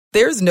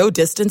There's no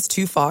distance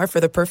too far for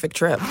the perfect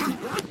trip.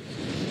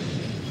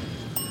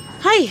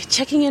 Hi,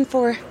 checking in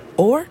for...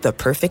 Or the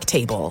perfect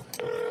table.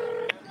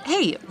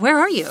 Hey, where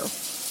are you?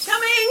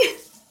 Coming!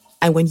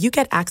 And when you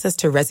get access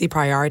to Resi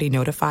Priority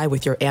Notify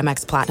with your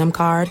Amex Platinum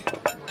card...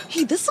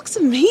 Hey, this looks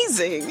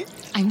amazing.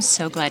 I'm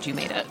so glad you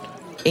made it.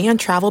 And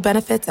travel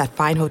benefits at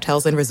fine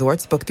hotels and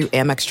resorts booked through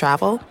Amex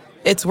Travel,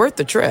 it's worth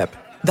the trip.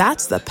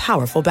 That's the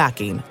powerful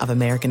backing of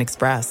American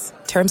Express.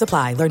 Terms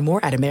apply. Learn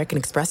more at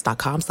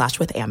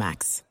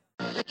americanexpress.com/withAmex.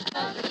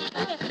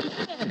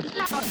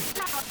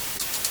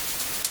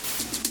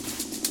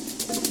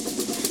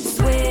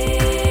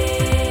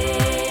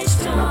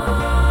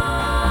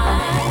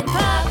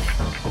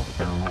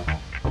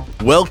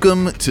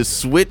 Welcome to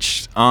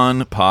Switched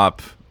on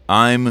Pop.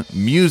 I'm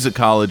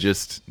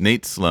musicologist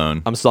Nate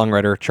Sloan. I'm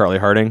songwriter Charlie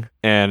Harding,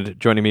 and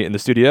joining me in the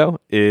studio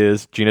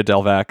is Gina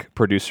Delvac,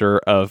 producer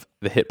of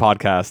the hit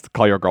podcast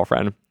Call Your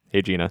Girlfriend.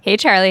 Hey, Gina. Hey,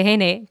 Charlie. Hey,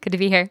 Nate. Good to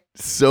be here.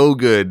 So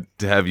good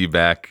to have you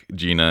back,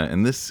 Gina,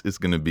 and this is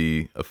going to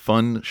be a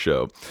fun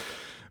show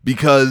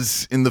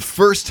because in the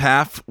first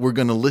half, we're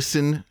going to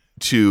listen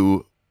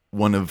to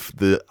one of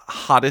the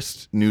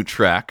hottest new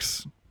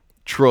tracks,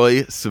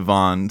 Troye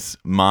Sivan's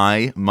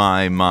My. Oh,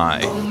 my, my.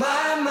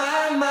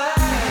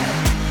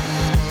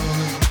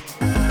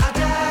 I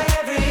die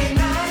every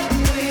night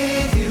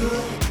with you.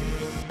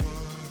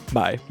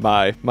 My.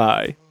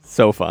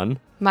 So fun.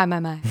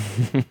 My.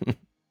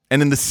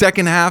 And in the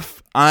second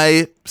half,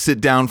 I sit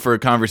down for a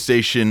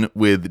conversation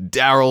with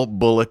Darryl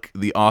Bullock,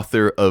 the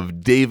author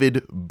of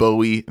David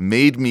Bowie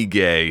Made Me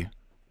Gay,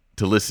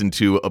 to listen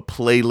to a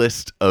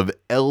playlist of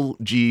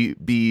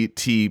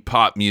LGBT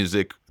pop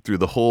music through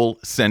the whole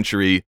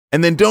century.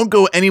 And then don't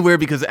go anywhere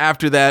because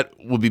after that,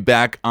 we'll be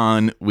back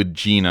on with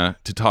Gina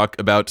to talk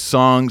about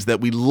songs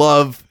that we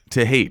love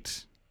to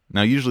hate.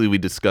 Now, usually we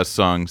discuss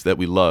songs that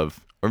we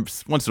love, or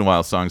once in a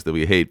while songs that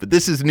we hate, but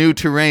this is new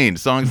terrain,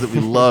 songs that we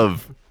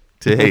love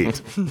to hate.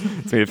 It's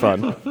going to be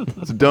fun.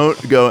 So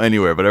don't go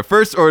anywhere. But our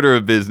first order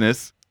of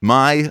business,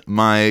 My.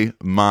 I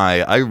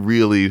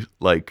really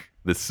like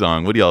this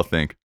song. What do y'all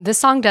think? This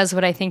song does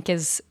what I think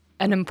is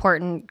an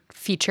important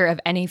feature of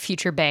any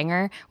future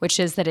banger, which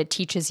is that it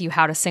teaches you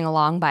how to sing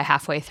along by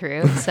halfway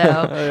through. So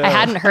I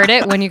hadn't heard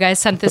it when you guys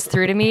sent this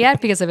through to me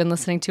yet because I've been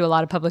listening to a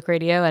lot of public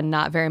radio and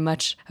not very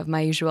much of my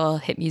usual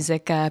hit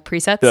music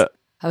presets. Yeah.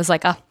 I was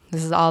like,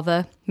 this is all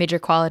the major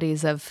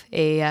qualities of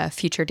a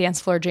future dance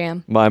floor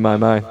jam. My.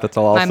 That's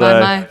all I'll say.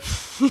 My.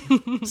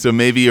 So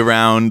maybe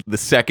around the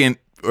second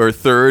or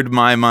third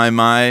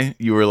My,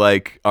 you were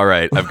like, all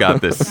right, I've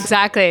got this.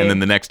 Exactly. And then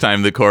the next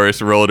time the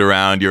chorus rolled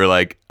around, you were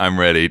like, I'm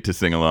ready to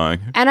sing along.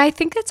 And I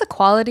think it's a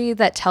quality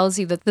that tells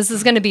you that this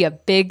is going to be a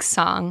big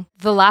song.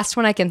 The last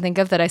one I can think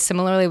of that I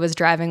similarly was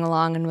driving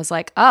along and was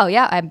like, oh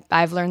yeah,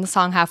 I've learned the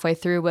song halfway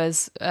through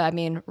was,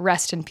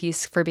 Rest in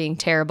Peace for Being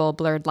Terrible,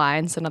 Blurred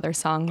Lines, another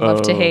song,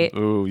 Love to Hate.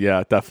 Oh,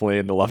 yeah, definitely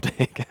in the love to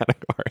hate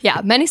category.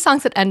 Yeah, many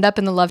songs that end up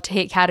in the love to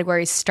hate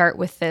category start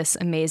with this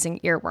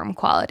amazing earworm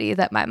quality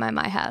that My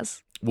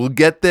has. We'll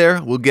get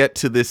there. We'll get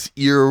to this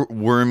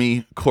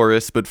earwormy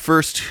chorus. But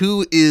first,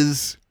 who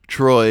is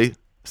Troye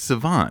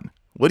Sivan?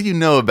 What do you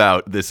know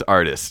about this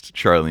artist,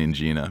 Charlie and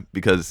Gina?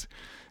 Because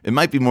it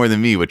might be more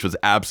than me, which was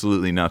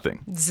absolutely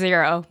nothing.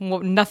 Zero.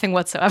 Nothing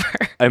whatsoever.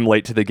 I'm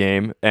late to the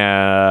game.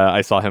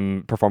 I saw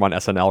him perform on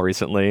SNL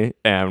recently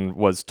and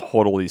was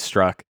totally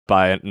struck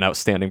by an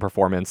outstanding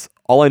performance.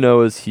 All I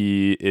know is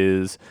he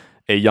is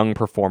a young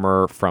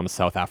performer from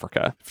South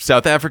Africa.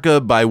 South Africa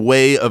by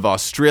way of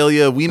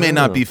Australia. We may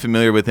not be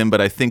familiar with him,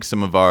 but I think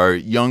some of our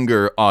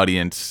younger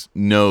audience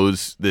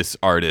knows this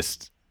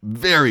artist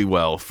very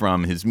well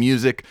from his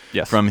music,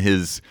 yes, from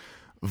his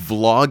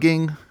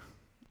vlogging.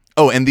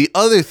 Oh, and the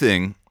other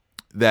thing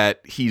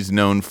that he's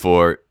known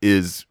for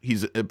is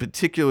he's a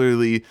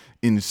particularly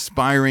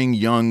inspiring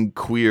young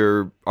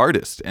queer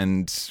artist,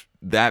 and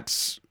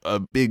that's a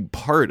big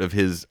part of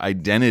his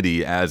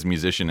identity as a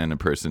musician and a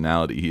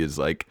personality. He is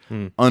like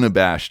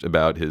unabashed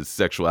about his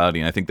sexuality,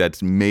 and I think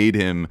that's made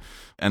him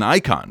an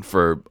icon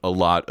for a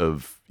lot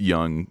of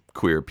young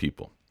queer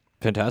people.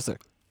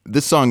 Fantastic.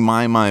 This song,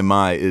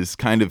 My, is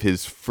kind of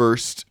his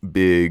first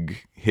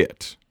big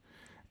hit,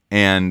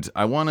 and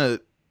I want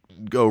to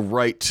go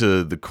right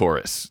to the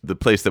chorus, the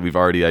place that we've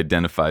already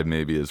identified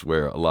maybe is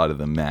where a lot of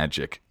the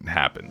magic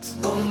happens.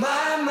 Oh, my.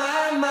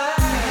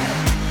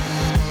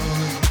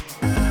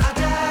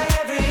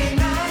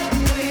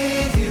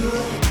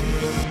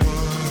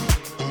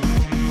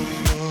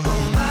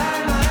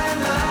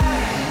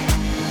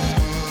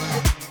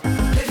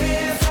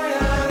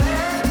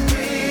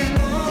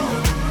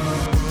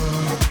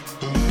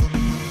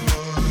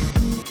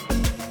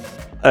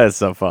 That's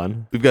so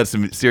fun. We've got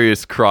some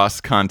serious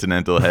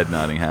cross-continental head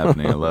nodding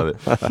happening. I love it.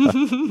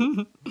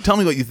 Tell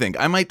me what you think.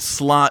 I might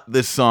slot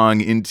this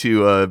song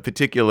into a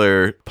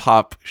particular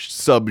pop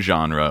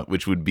subgenre,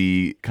 which would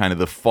be kind of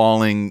the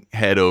falling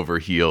head over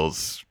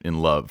heels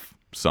in love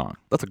song.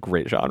 That's a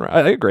great genre.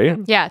 I agree.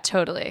 Yeah,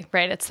 totally.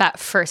 Right. It's that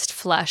first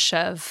flush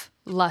of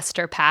lust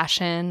or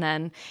passion,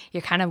 and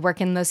you're kind of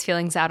working those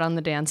feelings out on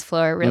the dance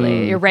floor.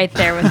 Really, you're right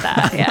there with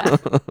that. Yeah.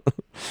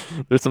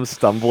 There's some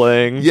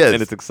stumbling. Yes.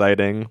 And it's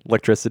exciting.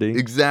 Electricity.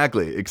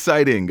 Exactly.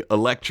 Exciting,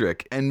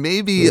 electric, and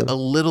maybe a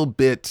little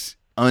bit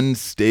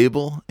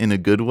unstable in a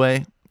good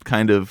way.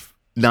 Kind of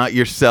not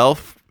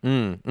yourself,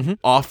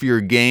 off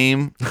your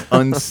game,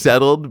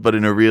 unsettled, but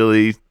in a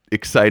really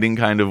exciting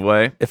kind of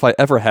way. If I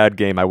ever had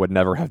game, I would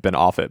never have been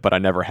off it, but I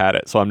never had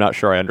it. So I'm not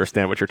sure I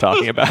understand what you're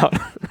talking about.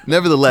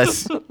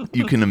 Nevertheless,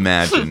 you can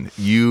imagine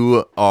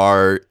you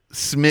are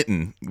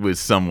smitten with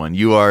someone.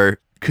 You are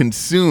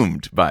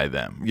consumed by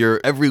them. Your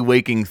every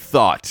waking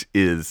thought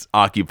is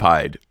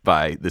occupied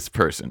by this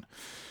person.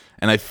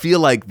 And I feel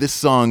like this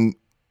song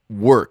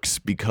works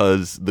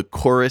because the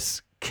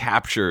chorus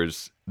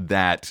captures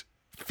that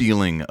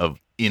feeling of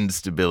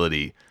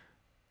instability,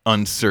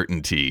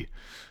 uncertainty,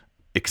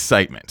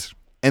 excitement.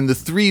 And the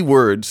three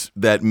words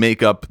that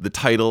make up the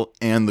title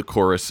and the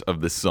chorus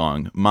of this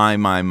song, my,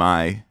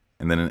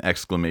 and then an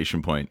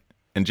exclamation point.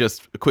 And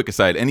just a quick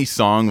aside, any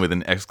song with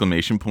an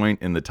exclamation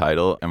point in the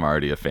title, I'm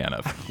already a fan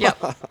of.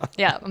 Yep.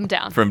 Yeah, I'm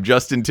down. From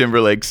Justin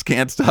Timberlake's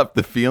Can't Stop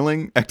the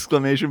Feeling,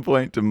 exclamation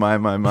point, to my,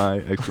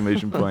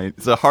 exclamation point.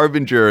 It's a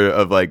harbinger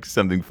of like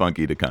something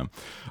funky to come.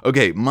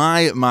 Okay,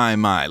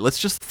 my. Let's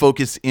just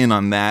focus in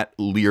on that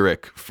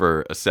lyric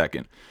for a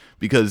second,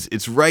 because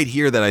it's right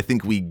here that I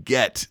think we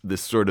get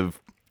this sort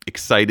of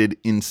excited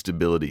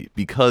instability,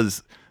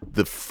 because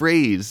the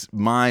phrase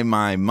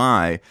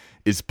my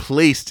is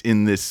placed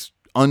in this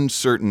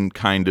uncertain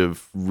kind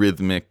of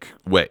rhythmic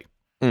way.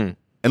 And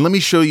let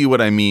me show you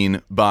what I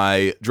mean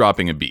by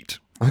dropping a beat.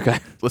 Okay.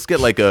 Let's get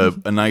like a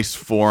nice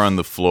 4 on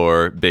the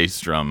floor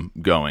bass drum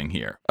going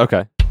here.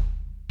 Okay.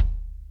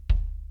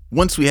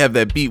 Once we have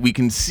that beat, we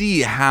can see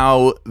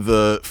how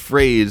the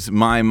phrase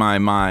my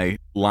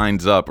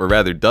lines up, or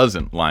rather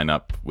doesn't line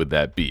up with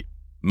that beat.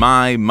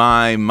 My.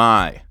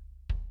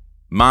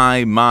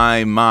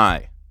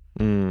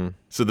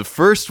 So the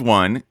first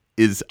one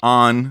is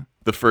on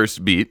the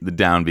first beat, the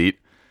downbeat,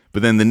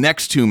 but then the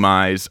next two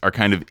my's are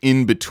kind of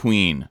in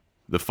between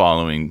the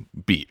following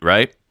beat,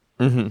 right?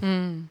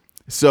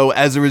 So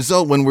as a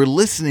result, when we're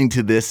listening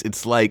to this,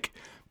 it's like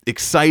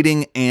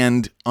exciting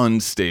and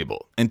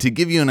unstable. And to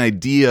give you an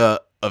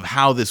idea of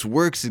how this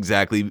works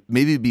exactly,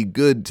 maybe it'd be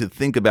good to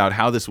think about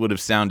how this would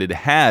have sounded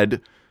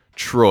had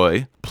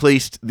Troye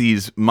placed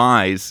these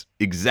my's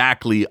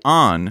exactly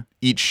on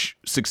each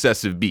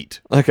successive beat.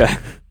 Okay.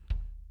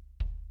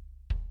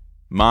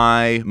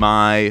 My.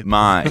 My.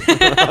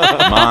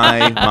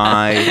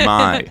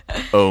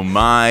 Oh,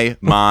 my.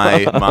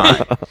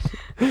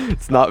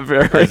 It's not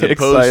very As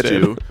opposed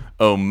exciting. to,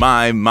 oh,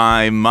 my.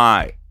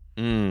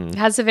 It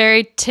has a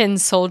very Tin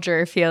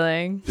Soldier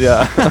feeling.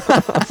 Yeah.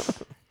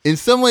 In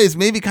some ways,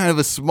 maybe kind of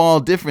a small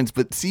difference,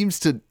 but seems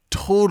to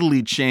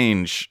totally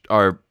change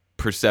our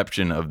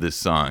perception of this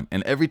song.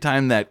 And every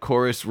time that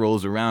chorus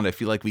rolls around, I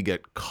feel like we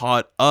get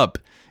caught up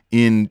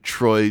in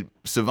Troye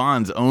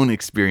Sivan's own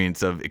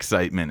experience of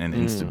excitement and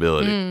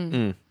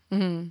instability.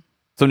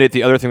 So Nate,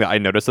 the other thing that I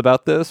noticed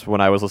about this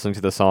when I was listening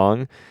to the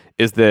song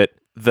is that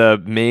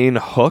the main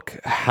hook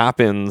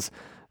happens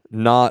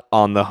not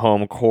on the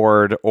home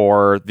chord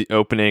or the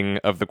opening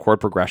of the chord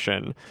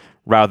progression.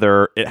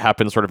 Rather, it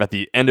happens sort of at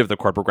the end of the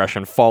chord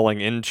progression, falling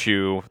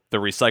into the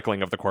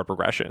recycling of the chord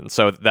progression.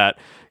 So that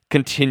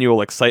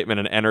continual excitement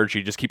and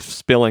energy just keeps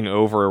spilling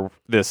over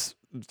this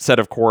set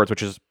of chords,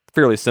 which is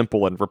fairly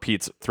simple and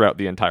repeats throughout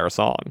the entire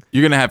song.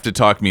 You're going to have to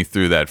talk me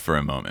through that for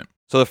a moment.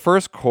 So the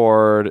first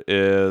chord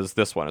is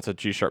this one. It's a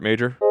G sharp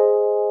major.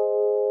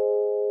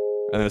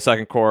 And then the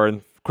second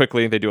chord,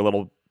 quickly, they do a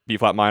little B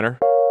flat minor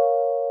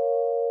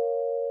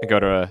and go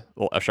to a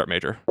little F sharp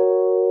major.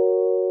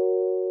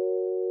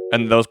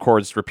 And those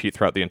chords repeat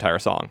throughout the entire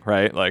song,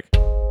 right? Like,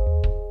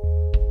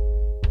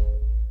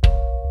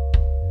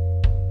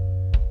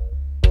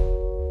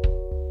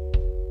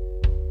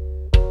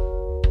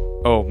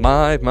 oh,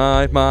 my.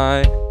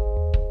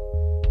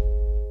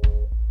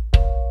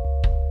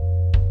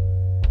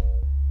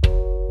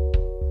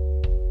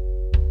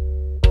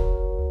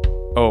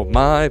 Oh,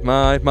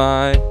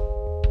 my.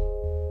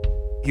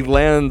 He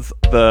lands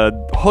the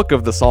hook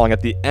of the song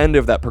at the end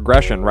of that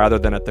progression rather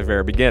than at the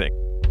very beginning.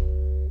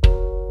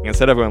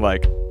 Instead of going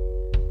like,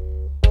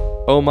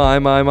 oh, my.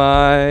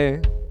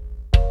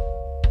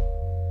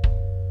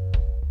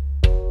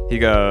 He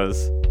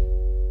goes,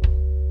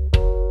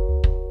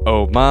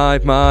 oh, my.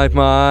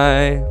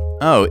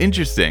 Oh,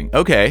 interesting.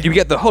 Okay. You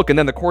get the hook and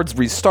then the chords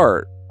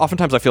restart.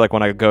 Oftentimes I feel like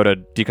when I go to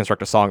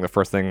deconstruct a song, the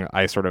first thing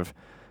I sort of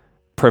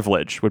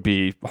privilege would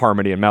be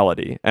harmony and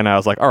melody. And I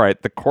was like, all right,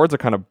 the chords are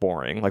kind of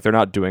boring. Like, they're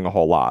not doing a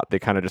whole lot. They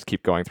kind of just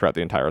keep going throughout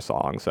the entire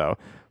song. So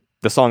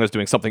the song is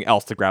doing something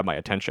else to grab my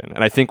attention.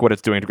 And I think what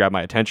it's doing to grab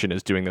my attention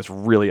is doing this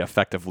really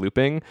effective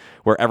looping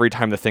where every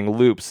time the thing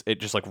loops, it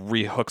just like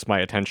rehooks my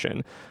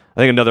attention. I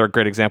think another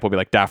great example would be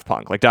like Daft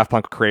Punk. Like, Daft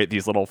Punk create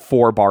these little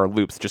 4-bar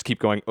loops that just keep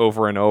going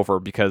over and over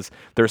because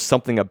there's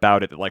something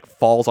about it that like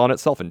falls on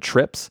itself and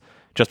trips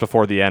just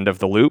before the end of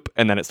the loop,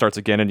 and then it starts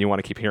again and you want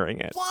to keep hearing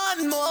it.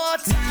 One more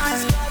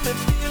time, got me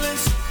feeling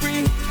so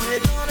free. We're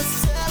gonna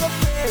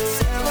celebrate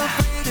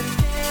and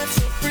dance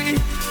so free.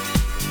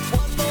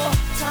 One more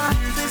time,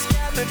 this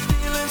got me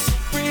feeling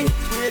so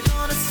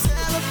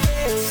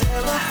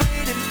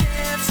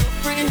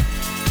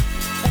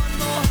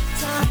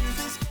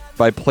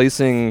by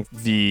placing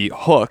the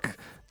hook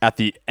at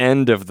the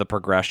end of the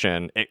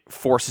progression, it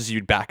forces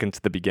you back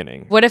into the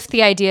beginning. What if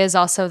the idea is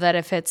also that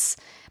if it's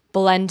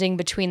blending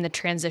between the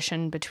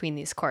transition between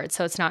these chords,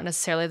 so it's not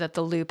necessarily that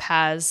the loop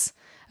has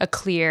a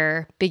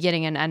clear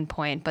beginning and end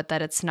point, but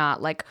that it's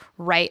not like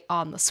right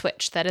on the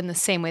switch, that in the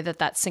same way that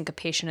that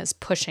syncopation is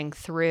pushing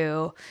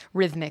through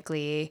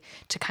rhythmically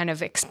to kind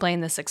of explain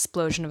this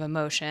explosion of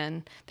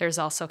emotion, there's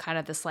also kind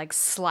of this like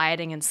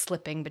sliding and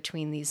slipping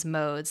between these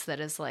modes that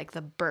is like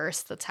the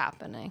burst that's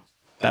happening.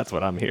 That's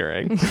what I'm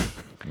hearing.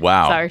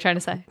 Wow. Is that what you're trying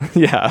to say?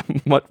 Yeah,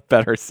 what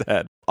better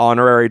said?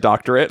 Honorary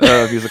doctorate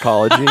of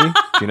musicology,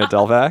 Gina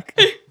Delvac.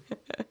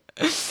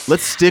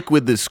 Let's stick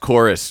with this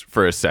chorus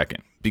for a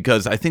second,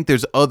 because I think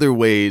there's other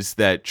ways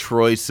that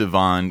Troye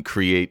Sivan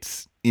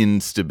creates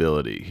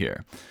instability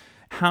here.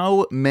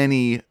 How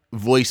many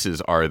voices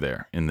are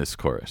there in this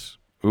chorus?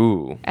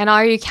 Ooh. And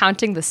are you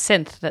counting the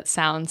synth that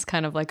sounds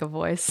kind of like a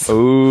voice?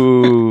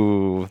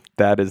 Ooh,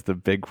 that is the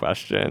big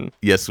question.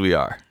 Yes, we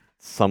are.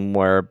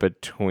 Somewhere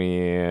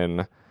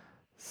between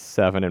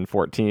 7 and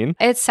 14.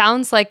 It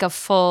sounds like a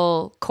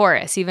full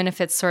chorus, even if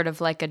it's sort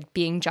of like a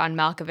being John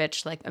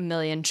Malkovich, like a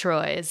million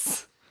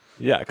Troys.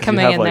 Yeah, because you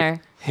Coming have in like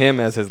there. him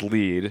as his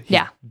lead. He's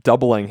Yeah.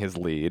 doubling his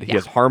lead. He Yeah.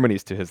 has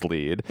harmonies to his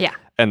lead. Yeah.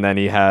 And then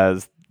he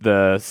has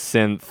the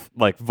synth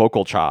like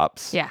vocal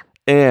chops. Yeah.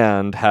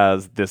 And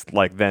has this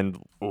like then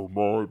oh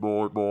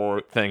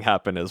my thing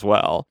happen as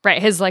well. Right.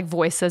 His like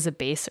voice as a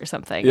bass or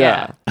something.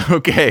 Yeah.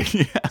 Okay.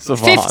 Yeah.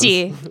 Sivan's.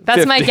 50.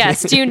 That's my 50.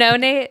 guess. Do you know,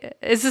 Nate?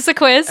 Is this a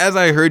quiz? As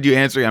I heard you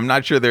answering, I'm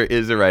not sure there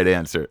is a right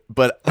answer,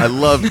 but I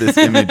love this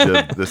image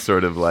of the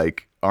sort of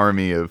like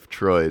army of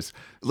Troys.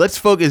 Let's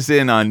focus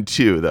in on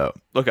two, though.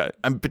 Okay.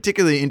 I'm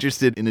particularly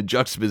interested in the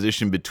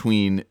juxtaposition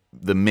between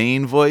the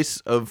main voice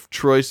of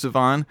Troye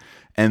Sivan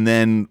and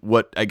then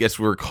what I guess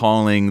we're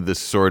calling the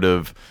sort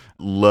of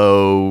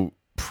low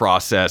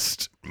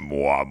processed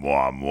moi,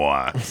 moi,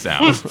 moi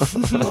sound.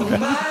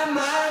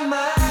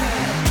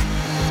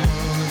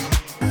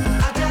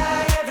 I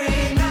die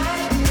every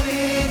night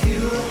with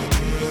you.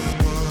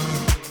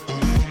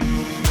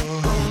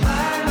 Oh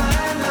my,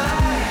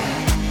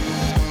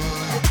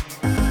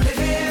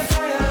 living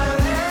for your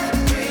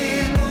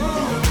every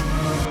move.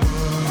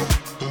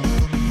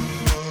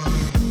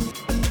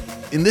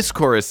 In this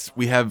chorus,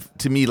 we have,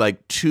 to me,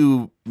 like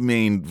two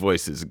main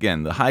voices.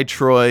 Again, the high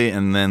Troye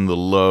and then the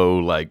low,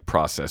 like,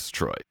 processed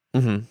Troye.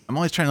 Mm-hmm. I'm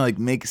always trying to, like,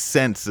 make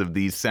sense of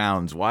these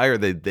sounds. Why are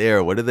they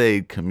there? What are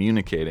they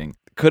communicating?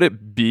 Could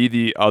it be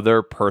the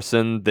other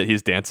person that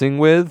he's dancing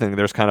with and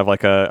there's kind of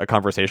like a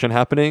conversation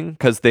happening?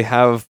 Because they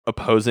have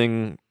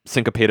opposing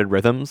syncopated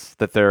rhythms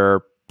that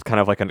they're kind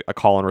of like a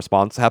call and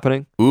response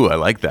happening. Ooh, I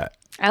like that.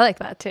 I like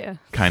that too.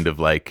 Kind of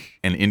like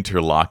an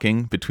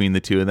interlocking between the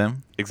two of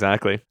them.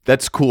 Exactly.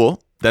 That's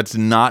cool. That's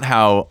not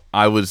how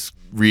I was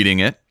reading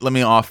it. Let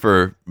me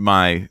offer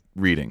my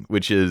reading,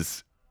 which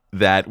is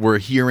that we're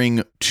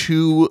hearing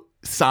two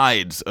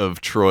sides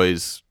of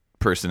Troy's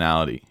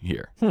personality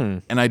here.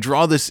 And I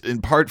draw this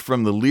in part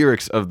from the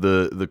lyrics of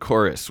the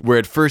chorus, where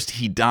at first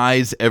he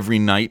dies every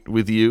night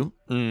with you.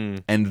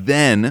 And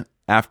then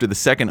after the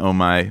second, oh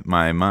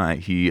my,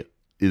 he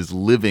is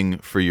living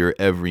for your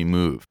every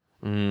move.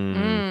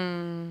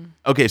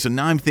 Okay, so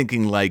now I'm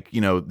thinking like,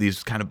 you know,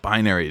 these kind of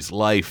binaries,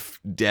 life,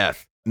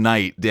 death,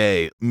 night,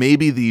 day.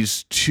 Maybe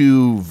these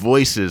two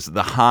voices,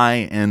 the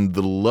high and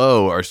the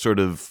low, are sort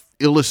of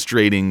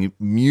illustrating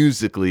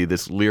musically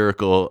this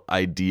lyrical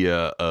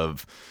idea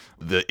of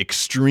the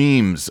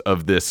extremes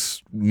of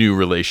this new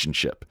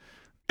relationship.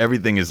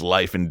 Everything is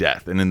life and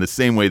death. And in the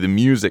same way, the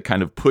music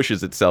kind of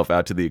pushes itself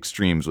out to the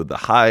extremes with the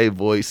high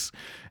voice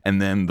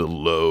and then the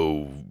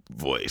low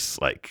voice,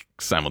 like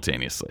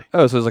simultaneously.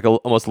 Oh, so it's like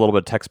almost a little bit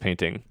of text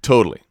painting.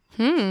 Totally.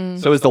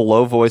 So is the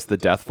low voice the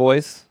death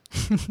voice?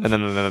 And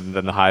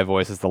then the high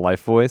voice is the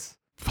life voice?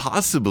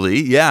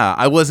 Possibly, yeah.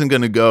 I wasn't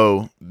going to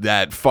go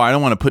that far. I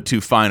don't want to put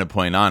too fine a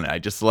point on it. I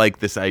just like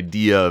this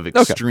idea of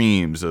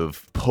extremes,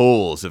 of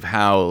poles, of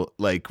how,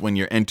 like, when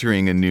you're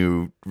entering a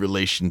new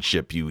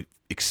relationship, you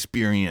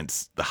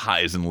experience the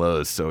highs and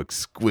lows so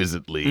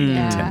exquisitely,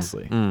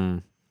 intensely.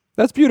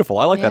 That's beautiful.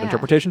 I like that Yeah.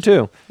 interpretation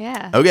too.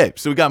 Yeah. Okay,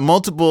 so we got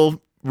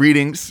multiple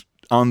readings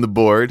on the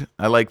board.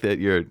 I like that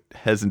you're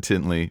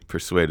hesitantly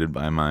persuaded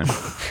by mine.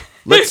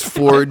 Let's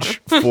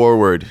forge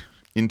forward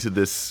into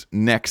this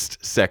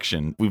next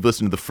section. We've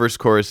listened to the first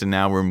chorus and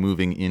now we're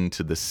moving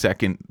into the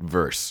second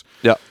verse.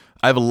 Yeah.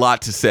 I have a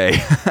lot to say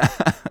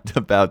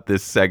about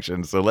this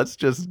section, so let's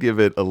just give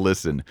it a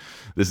listen.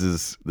 This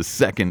is the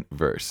second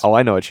verse. Oh,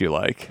 I know what you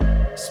like.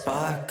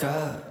 Spark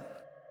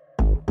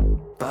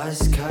up,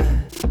 buzz cut.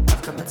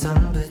 I've got my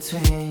tongue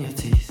between your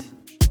teeth.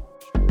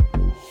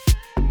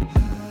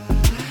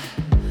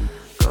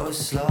 Go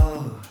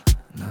slow,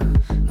 no,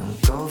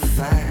 go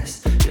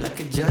fast. You like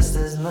it just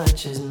as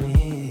much as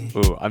me.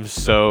 Ooh, I'm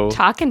so...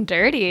 Talking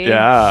dirty.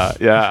 Yeah,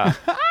 yeah.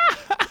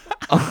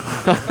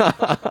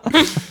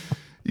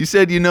 You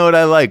said you know what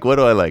I like. What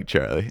do I like,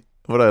 Charlie?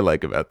 what I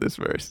like about this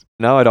verse.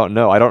 No, I don't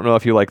know. I don't know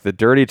if you like the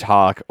dirty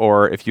talk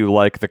or if you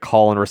like the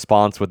call and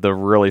response with the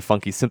really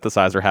funky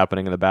synthesizer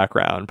happening in the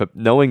background. But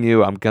knowing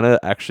you, I'm going to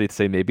actually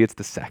say maybe it's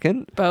the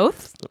second.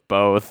 Both?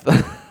 Both.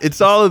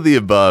 It's all of the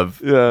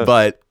above. Yeah.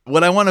 But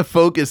what I want to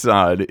focus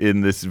on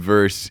in this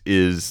verse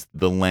is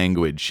the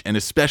language, and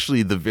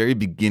especially the very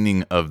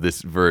beginning of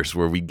this verse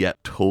where we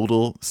get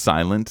total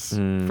silence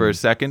for a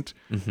second,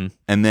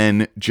 and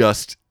then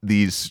just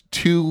these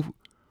two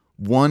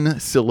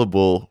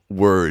one-syllable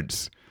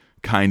words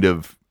kind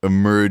of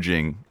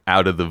emerging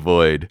out of the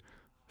void.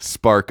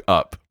 Spark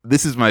up.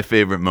 This is my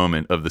favorite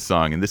moment of the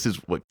song, and this is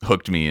what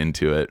hooked me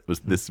into it, was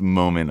this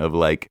moment of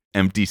like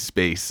empty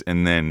space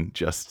and then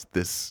just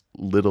this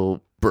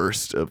little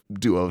burst of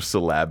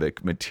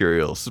duosyllabic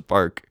material,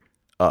 spark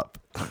up.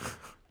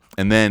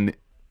 And then,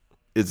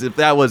 as if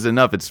that was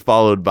enough, it's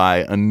followed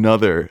by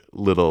another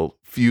little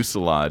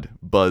fusillade,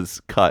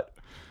 buzz cut.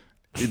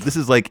 This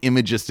is like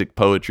imagistic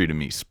poetry to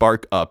me.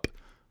 Spark up,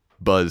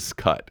 buzz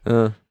cut.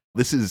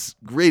 This is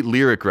great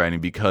lyric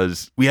writing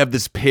because we have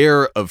this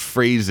pair of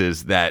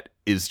phrases that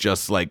is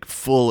just like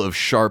full of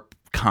sharp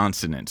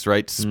consonants,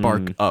 right?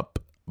 Spark up,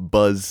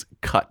 buzz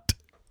cut.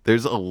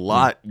 There's a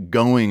lot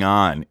going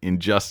on in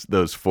just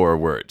those four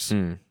words.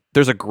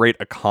 There's a great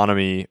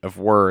economy of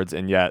words,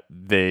 and yet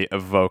they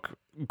evoke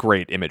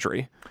great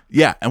imagery.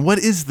 Yeah, and what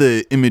is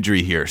the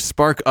imagery here?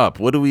 Spark up.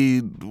 What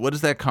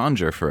does that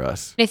conjure for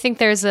us? I think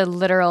there's a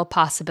literal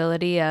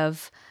possibility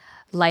of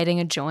lighting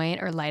a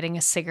joint or lighting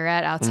a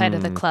cigarette outside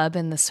of the club,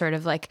 and the sort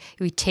of like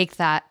we take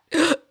that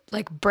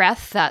like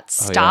breath, that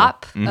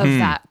stop of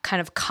that kind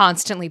of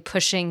constantly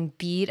pushing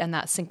beat and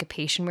that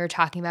syncopation we were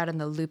talking about and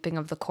the looping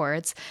of the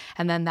chords,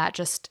 and then that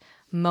just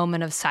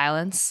moment of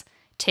silence,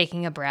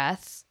 taking a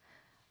breath,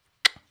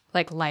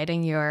 like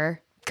lighting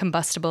your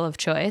combustible of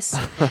choice.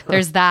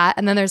 There's that,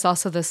 and then there's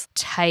also this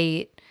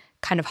tight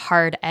kind of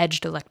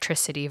hard-edged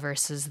electricity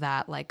versus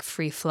that like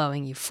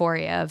free-flowing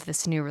euphoria of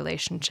this new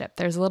relationship.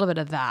 There's a little bit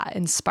of that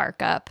in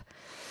Spark Up.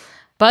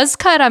 Buzz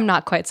cut, I'm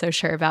not quite so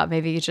sure about.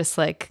 Maybe just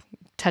like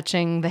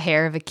touching the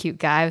hair of a cute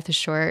guy with a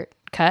short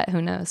cut.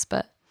 Who knows?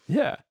 But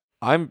yeah,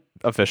 I'm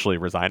officially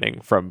resigning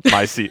from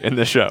my seat in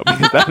this show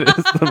because that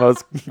is the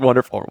most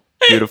wonderful,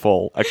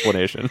 beautiful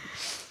explanation.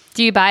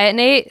 Do you buy it,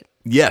 Nate?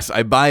 Yes,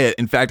 I buy it.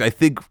 In fact, I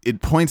think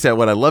it points out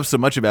what I love so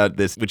much about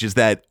this, which is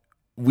that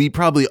we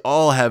probably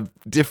all have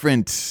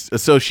different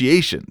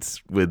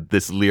associations with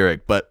this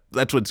lyric, but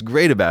that's what's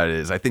great about it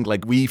is I think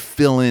like we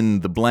fill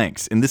in the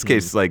blanks. In this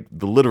case, like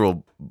the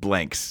literal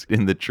blanks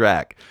in the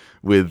track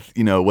with,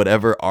 you know,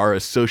 whatever our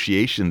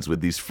associations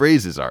with these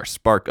phrases are.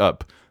 Spark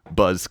up,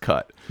 buzz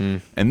cut.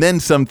 And then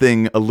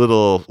something a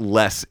little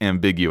less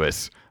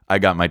ambiguous. I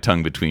got my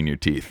tongue between your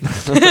teeth.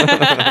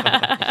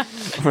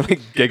 We're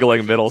like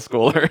giggling middle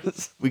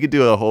schoolers. We could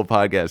do a whole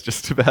podcast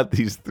just about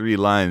these three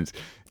lines.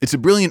 It's a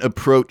brilliant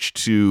approach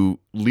to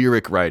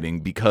lyric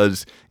writing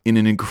because in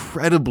an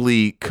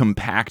incredibly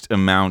compact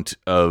amount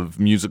of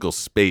musical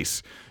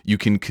space, you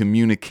can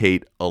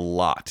communicate a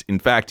lot. In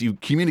fact, you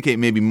communicate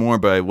maybe more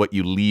by what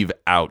you leave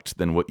out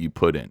than what you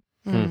put in.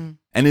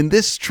 And in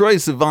this, Troye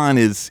Sivan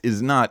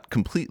is not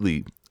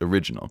completely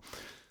original.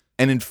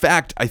 And in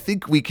fact, I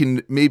think we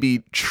can maybe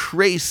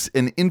trace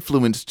an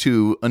influence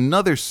to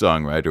another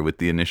songwriter with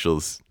the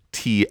initials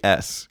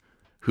TS,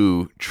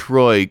 who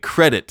Troye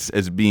credits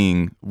as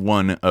being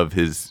one of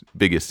his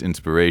biggest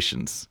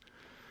inspirations.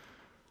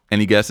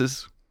 Any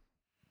guesses?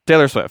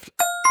 Taylor Swift.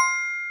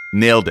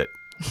 Nailed it.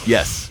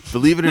 Yes.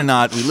 Believe it or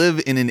not, we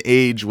live in an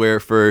age where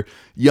for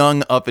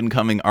young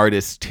up-and-coming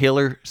artists,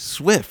 Taylor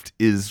Swift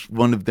is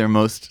one of their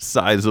most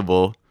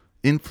sizable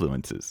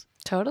influences.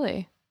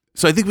 Totally.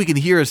 So I think we can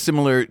hear a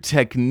similar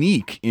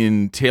technique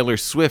in Taylor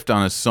Swift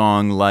on a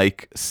song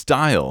like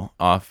Style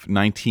off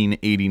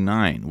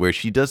 1989, where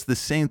she does the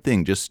same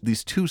thing, just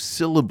these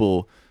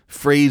two-syllable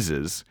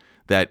phrases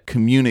that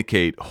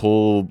communicate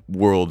whole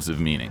worlds of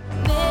meaning.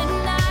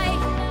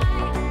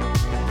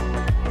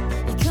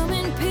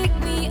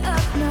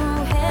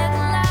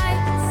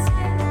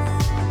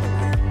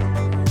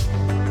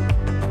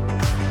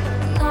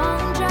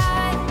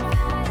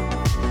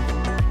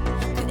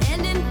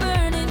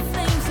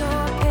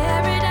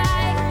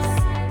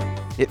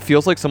 It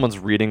feels like someone's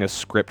reading a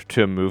script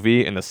to a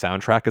movie and the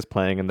soundtrack is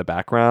playing in the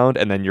background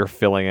and then you're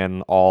filling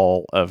in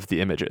all of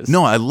the images.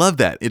 No, I love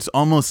that. It's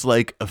almost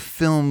like a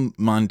film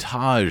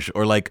montage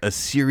or like a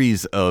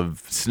series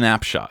of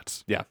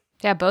snapshots. Yeah.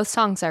 Yeah, both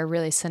songs are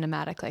really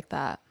cinematic like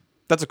that.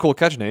 That's a cool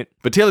catch, Nate.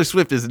 But Taylor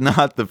Swift is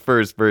not the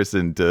first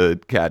person to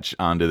catch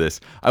onto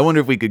this. I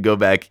wonder if we could go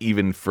back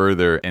even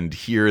further and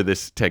hear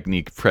this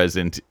technique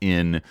present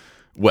in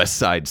West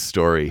Side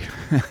Story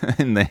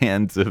in the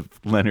hands of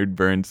Leonard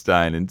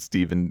Bernstein and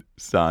Stephen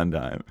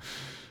Sondheim.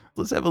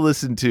 Let's have a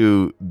listen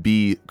to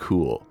Be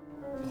Cool.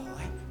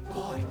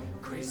 Boy,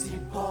 crazy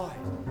boy,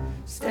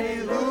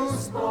 stay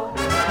loose, boy.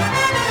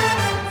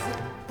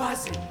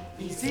 Buzz it,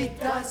 easy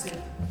does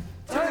it.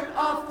 Turn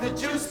off the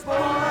juice, boy.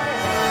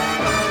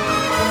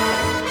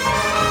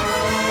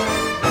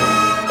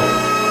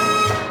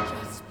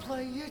 Just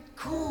play it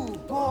cool,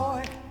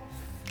 boy.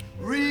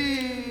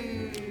 Real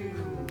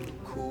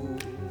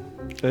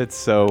It's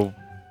so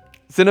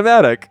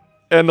cinematic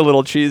and a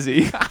little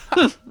cheesy.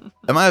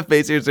 Am I off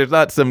base here? There's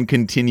not some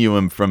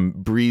continuum from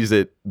breeze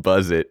it,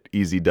 buzz it,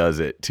 easy does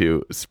it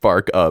to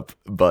spark up,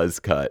 buzz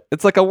cut.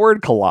 It's like a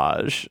word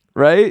collage,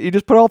 right? You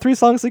just put all three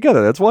songs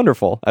together. That's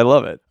wonderful. I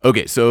love it.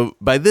 Okay, so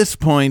by this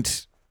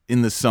point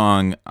in the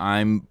song,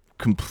 I'm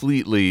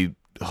completely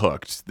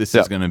hooked. This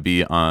is going to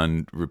be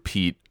on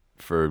repeat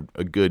for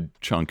a good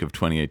chunk of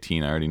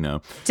 2018. I already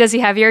know. Does he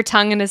have your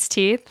tongue in his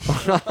teeth?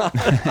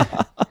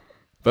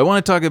 But I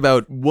want to talk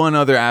about one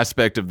other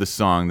aspect of the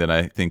song that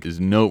I think is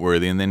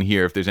noteworthy, and then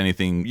hear if there's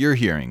anything you're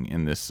hearing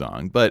in this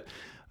song. But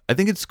I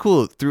think it's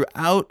cool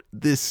throughout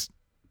this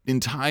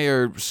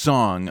entire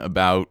song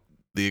about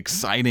the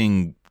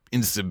exciting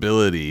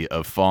instability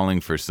of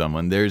falling for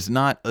someone, there's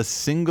not a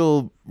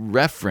single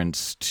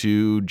reference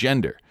to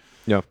gender.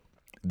 Yeah.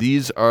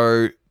 These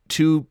are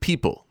two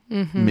people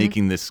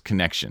making this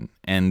connection.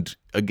 And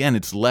again,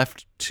 it's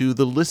left to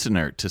the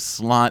listener to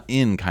slot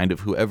in kind of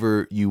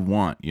whoever you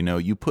want. You know,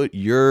 you put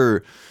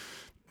your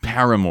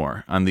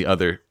paramour on the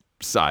other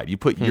side. You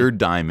put your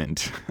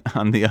diamond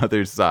on the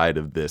other side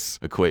of this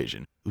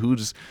equation.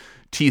 Whose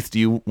teeth do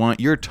you want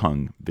your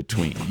tongue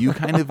between? You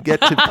kind of get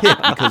to pick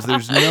because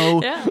there's no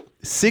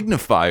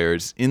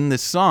signifiers in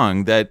this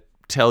song that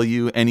tell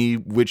you any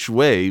which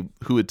way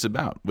who it's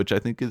about, which I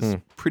think is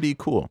pretty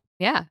cool.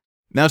 Yeah.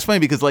 Now, it's funny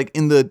because like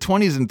in the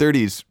 20s and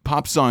 30s,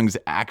 pop songs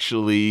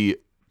actually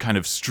kind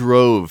of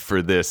strove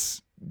for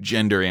this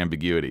gender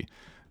ambiguity.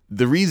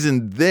 The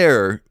reason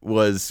there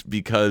was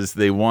because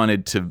they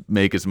wanted to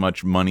make as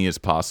much money as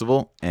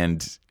possible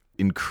and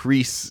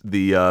increase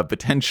the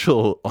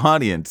potential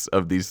audience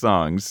of these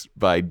songs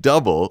by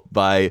double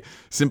by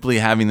simply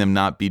having them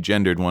not be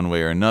gendered one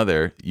way or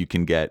another. You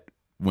can get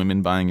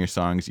women buying your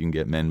songs, you can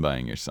get men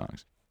buying your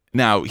songs.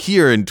 Now,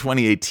 here in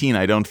 2018,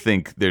 I don't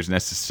think there's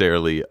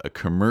necessarily a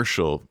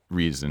commercial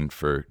reason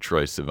for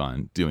Troye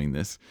Sivan doing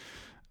this.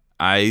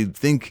 I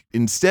think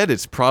instead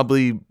it's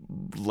probably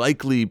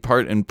likely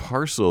part and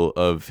parcel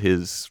of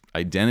his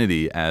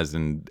identity as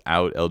an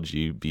out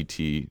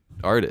LGBT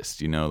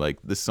artist. You know, like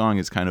this song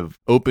is kind of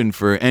open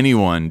for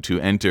anyone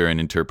to enter and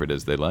interpret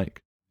as they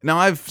like. Now,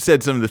 I've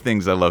said some of the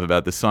things I love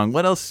about this song.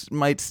 What else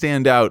might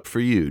stand out for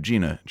you,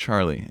 Gina,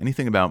 Charlie?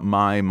 Anything about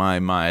my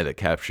that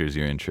captures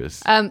your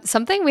interest?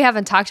 Something we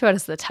haven't talked about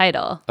is the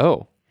title.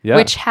 Oh, yeah.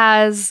 Which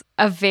has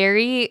a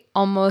very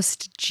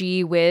almost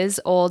gee whiz,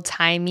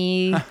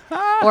 old-timey,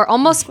 or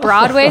almost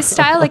Broadway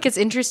style. Like, it's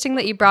interesting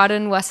that you brought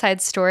in West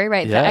Side Story,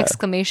 right? Yeah. The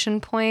exclamation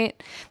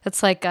point.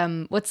 That's like,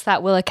 what's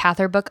that Willa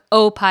Cather book?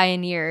 Oh,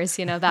 Pioneers.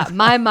 You know, that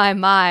my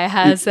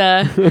has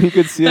a... You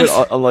could see it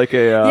on like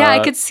a... yeah,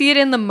 I could see it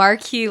in the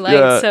marquee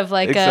lights of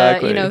like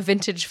exactly. a,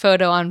 vintage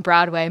photo on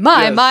Broadway.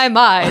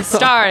 My,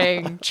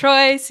 starring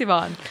Troye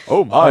Sivan.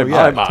 Oh,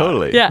 my.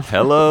 Totally. Yeah.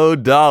 Hello,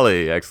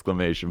 Dolly!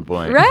 Exclamation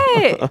point.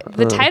 Right.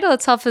 The title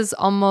itself is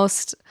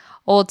almost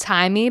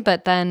old-timey,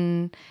 but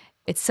then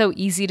it's so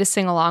easy to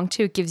sing along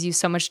to. It gives you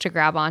so much to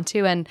grab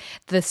onto. And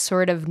the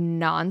sort of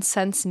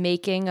nonsense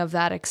making of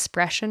that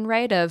expression,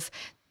 right? Of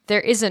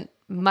there isn't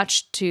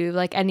much to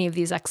like any of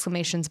these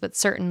exclamations, but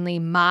certainly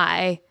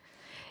my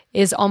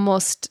is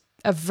almost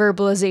a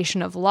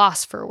verbalization of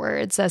loss for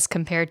words as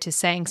compared to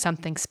saying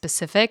something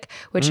specific,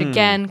 which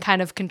again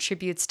kind of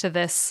contributes to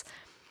this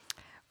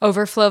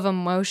overflow of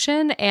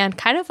emotion. And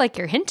kind of like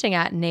you're hinting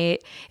at,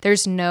 Nate,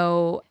 there's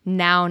no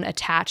noun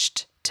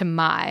attached to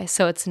my.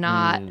 So it's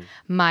not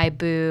my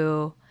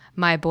boo,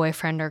 my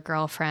boyfriend or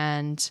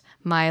girlfriend,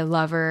 my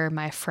lover,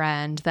 my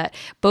friend, that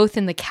both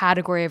in the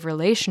category of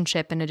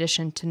relationship in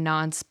addition to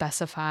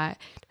non-specified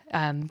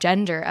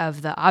gender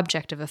of the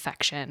object of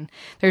affection.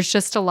 There's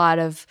just a lot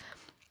of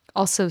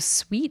also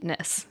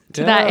sweetness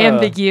to that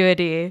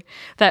ambiguity,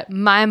 that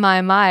my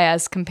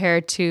as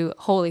compared to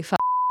holy fuck.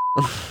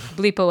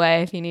 Bleep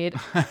away if you need.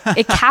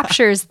 It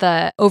captures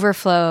the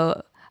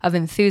overflow of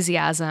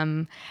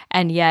enthusiasm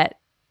and yet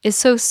is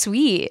so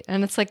sweet.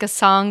 And it's like a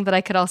song that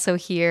I could also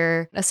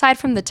hear aside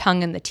from the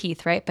tongue and the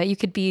teeth, right? But you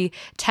could be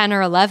 10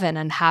 or 11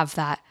 and have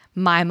that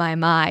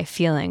my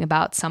feeling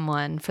about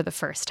someone for the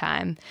first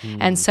time.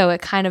 And so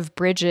it kind of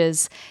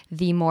bridges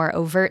the more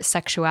overt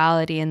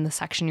sexuality in the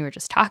section you were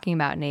just talking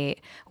about,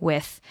 Nate,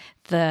 with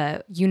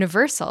the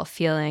universal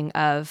feeling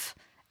of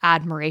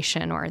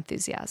admiration or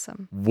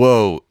enthusiasm.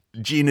 Whoa.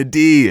 Gina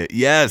D.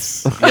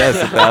 Yes,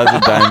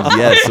 1,000 times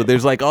yes. So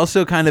there's like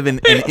also kind of an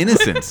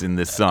innocence in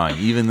this song,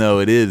 even though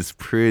it is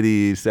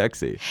pretty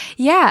sexy.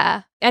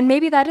 Yeah. And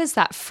maybe that is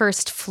that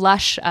first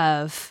flush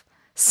of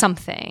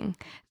something.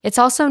 It's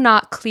also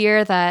not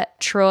clear that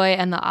Troye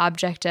and the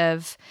object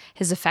of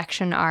his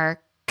affection are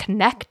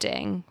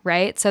connecting,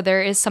 right? So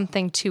there is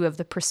something too of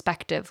the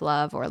perspective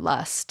love or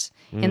lust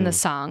in the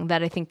song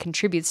that I think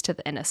contributes to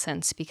the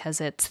innocence, because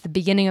it's the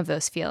beginning of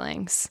those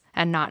feelings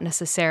and not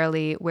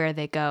necessarily where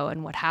they go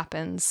and what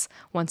happens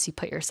once you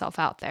put yourself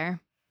out there.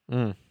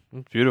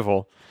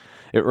 Beautiful.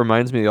 It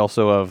reminds me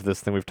also of this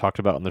thing we've talked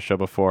about on the show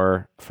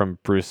before, from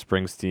Bruce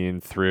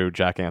Springsteen through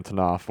Jack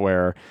Antonoff,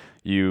 where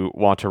you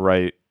want to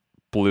write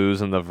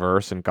blues in the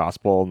verse and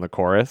gospel in the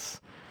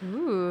chorus.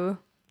 Ooh.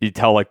 you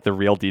tell like the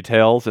real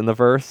details in the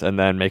verse and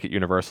then make it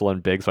universal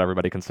and big so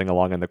everybody can sing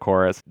along in the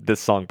chorus. This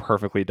song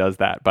perfectly does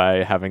that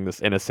by having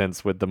this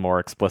innocence with the more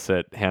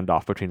explicit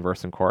handoff between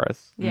verse and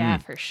chorus. Yeah,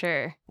 for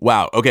sure.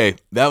 Wow. Okay.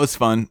 That was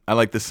fun. I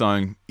like this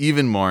song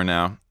even more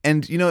now.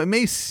 And, it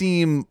may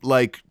seem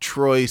like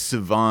Troye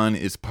Sivan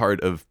is part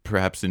of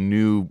perhaps a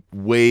new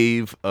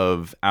wave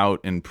of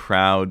out and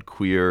proud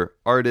queer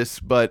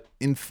artists, but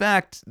in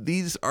fact,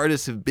 these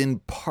artists have been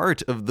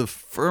part of the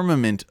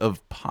firmament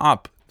of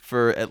pop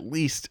for at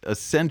least a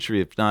century,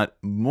 if not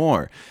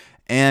more.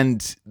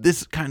 And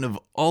this kind of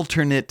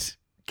alternate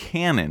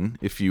canon,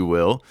 if you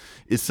will,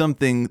 is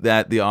something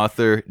that the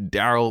author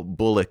Darryl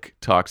Bullock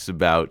talks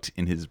about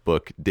in his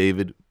book,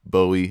 David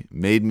Bowie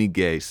Made Me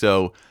Gay.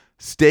 So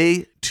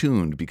stay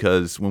tuned,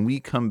 because when we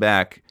come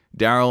back,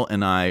 Darryl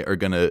and I are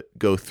going to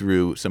go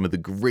through some of the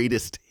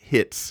greatest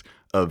hits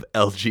of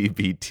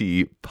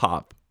LGBT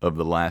pop of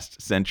the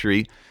last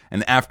century.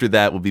 And after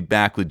that, we'll be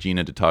back with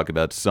Gina to talk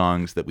about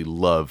songs that we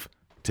love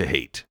to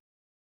hate.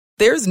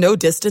 There's no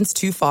distance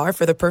too far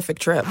for the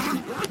perfect trip.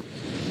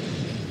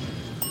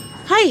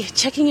 Hi,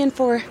 checking in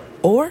for...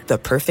 Or the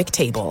perfect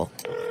table.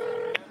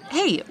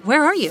 Hey,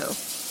 where are you?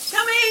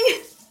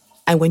 Coming!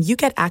 And when you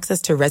get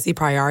access to Resi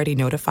Priority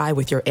Notify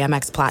with your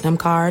Amex Platinum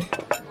card...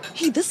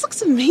 Hey, this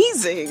looks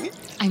amazing.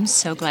 I'm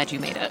so glad you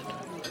made it.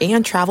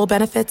 And travel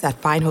benefits at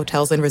fine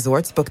hotels and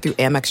resorts booked through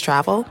Amex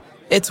Travel,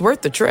 it's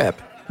worth the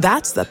trip.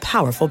 That's the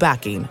powerful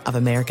backing of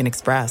American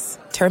Express.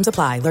 Terms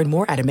apply. Learn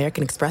more at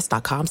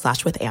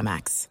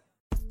americanexpress.com/withAmex.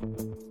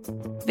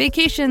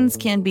 Vacations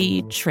can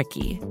be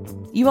tricky.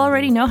 You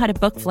already know how to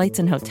book flights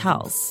and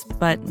hotels,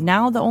 but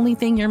now the only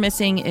thing you're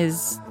missing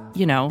is,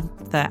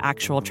 the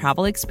actual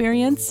travel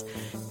experience.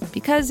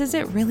 Because is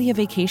it really a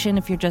vacation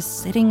if you're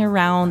just sitting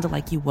around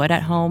like you would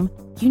at home?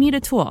 You need a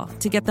tool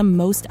to get the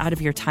most out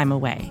of your time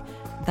away.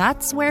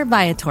 That's where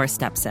Viator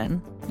steps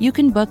in. You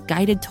can book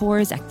guided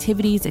tours,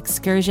 activities,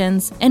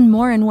 excursions, and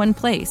more in one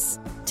place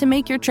to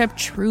make your trip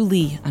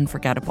truly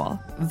unforgettable.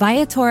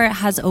 Viator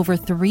has over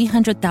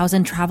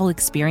 300,000 travel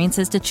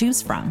experiences to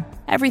choose from.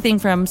 Everything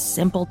from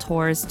simple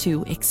tours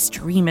to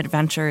extreme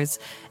adventures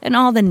and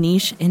all the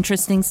niche,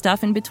 interesting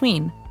stuff in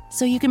between.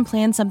 So you can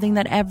plan something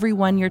that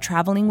everyone you're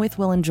traveling with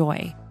will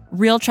enjoy.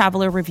 Real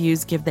traveler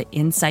reviews give the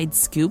inside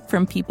scoop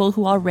from people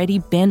who already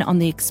been on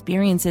the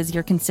experiences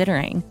you're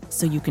considering,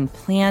 so you can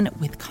plan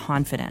with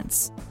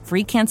confidence.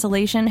 Free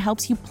cancellation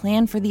helps you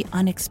plan for the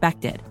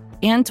unexpected.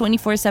 And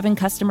 24/7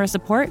 customer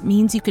support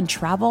means you can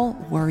travel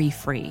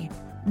worry-free.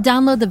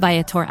 Download the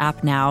Viator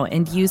app now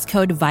and use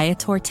code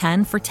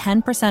Viator10 for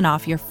 10%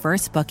 off your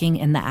first booking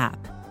in the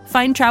app.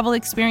 Find travel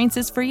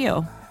experiences for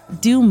you.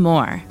 Do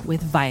more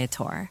with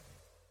Viator.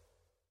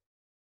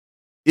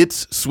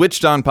 It's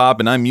Switched on Pop,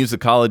 and I'm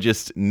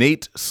musicologist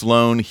Nate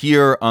Sloan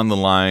here on the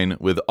line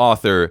with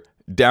author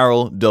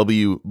Darryl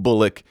W.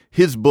 Bullock.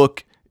 His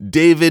book,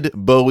 David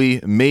Bowie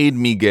Made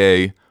Me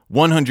Gay,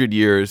 100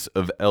 Years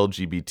of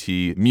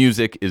LGBT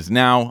Music, is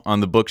now on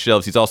the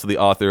bookshelves. He's also the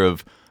author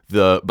of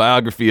the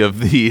biography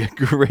of the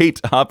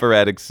great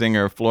operatic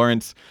singer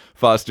Florence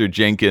Foster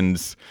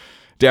Jenkins.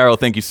 Darryl,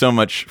 thank you so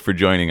much for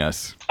joining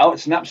us. Oh,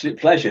 it's an absolute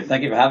pleasure.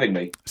 Thank you for having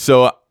me.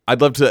 So I'd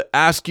love to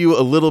ask you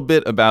a little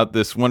bit about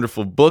this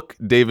wonderful book,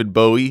 David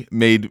Bowie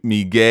Made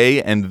Me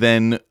Gay, and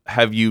then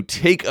have you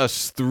take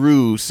us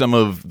through some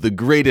of the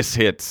greatest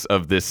hits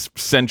of this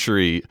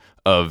century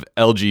of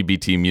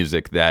LGBT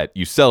music that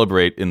you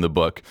celebrate in the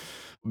book.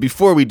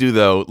 Before we do,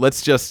 though,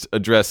 let's just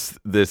address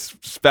this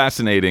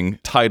fascinating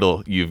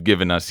title you've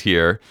given us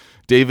here,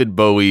 David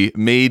Bowie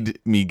Made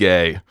Me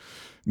Gay.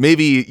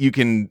 Maybe you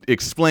can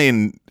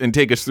explain and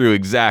take us through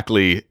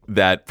exactly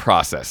that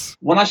process.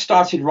 When I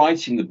started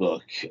writing the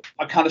book,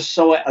 I kind of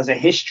saw it as a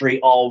history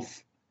of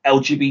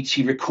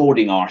LGBT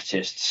recording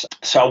artists.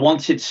 So I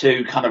wanted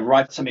to kind of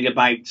write something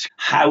about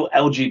how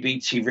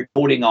LGBT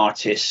recording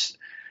artists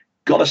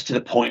got us to the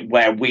point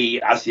where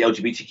we, as the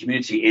LGBT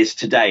community, is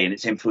today, and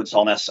its influence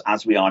on us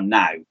as we are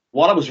now.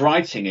 While I was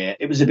writing it,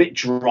 it was a bit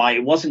dry.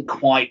 It wasn't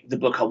quite the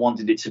book I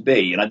wanted it to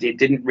be, and it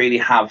didn't really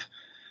have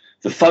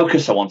the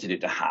focus I wanted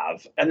it to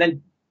have. And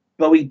then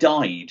Bowie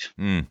died.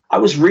 I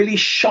was really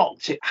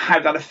shocked at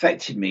how that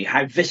affected me,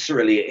 how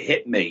viscerally it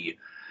hit me,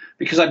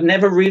 because I'd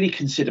never really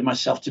considered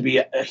myself to be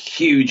a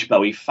huge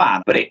Bowie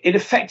fan. But it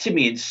affected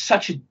me in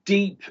such a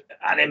deep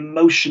and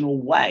emotional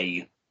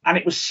way. And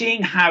it was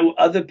seeing how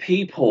other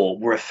people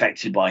were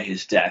affected by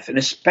his death, and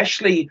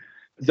especially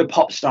the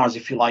pop stars,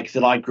 if you like,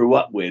 that I grew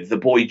up with, the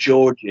Boy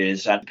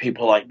Georges and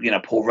people like,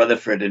 Paul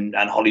Rutherford and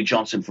Holly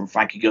Johnson from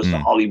Frankie Goes to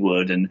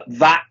Hollywood. And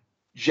that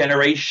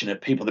generation of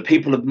people, the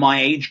people of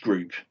my age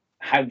group,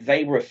 how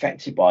they were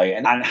affected by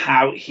it, and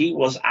how he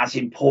was as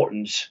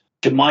important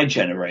to my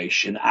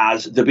generation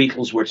as the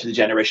Beatles were to the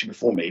generation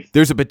before me.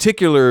 There's a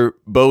particular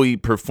Bowie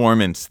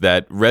performance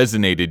that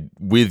resonated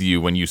with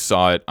you when you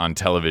saw it on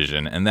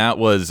television, and that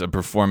was a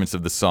performance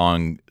of the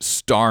song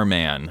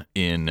Starman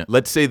in,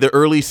 let's say, the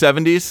early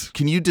 70s.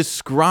 Can you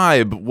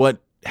describe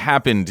what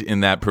happened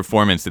in that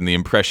performance and the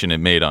impression it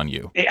made on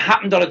you? It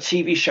happened on a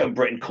TV show in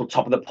Britain called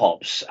Top of the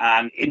Pops.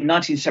 And in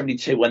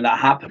 1972, when that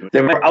happened,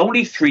 there were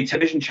only 3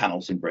 television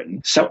channels in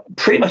Britain. So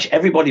pretty much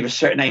everybody of a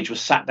certain age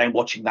was sat down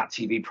watching that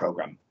TV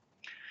program.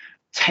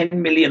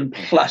 10 million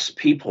plus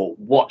people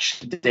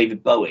watched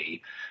David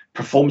Bowie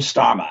perform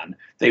Starman.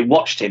 They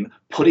watched him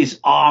put his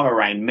arm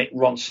around Mick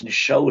Ronson's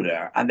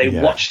shoulder, and they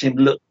watched him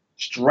look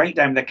straight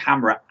down the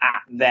camera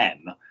at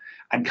them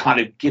and kind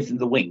of give them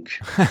the wink.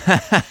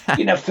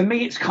 For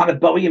me, it's kind of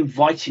Bowie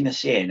inviting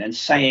us in and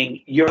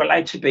saying, you're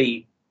allowed to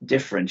be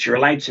different. You're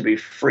allowed to be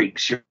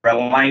freaks. You're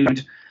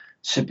allowed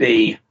to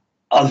be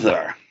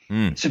other.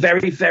 It's a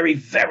very, very,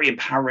 very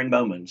empowering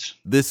moment.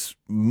 This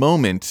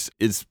moment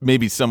is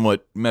maybe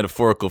somewhat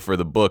metaphorical for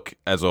the book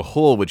as a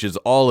whole, which is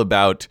all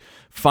about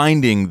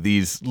finding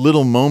these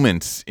little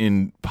moments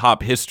in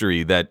pop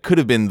history that could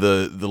have been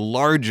the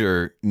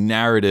larger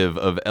narrative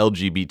of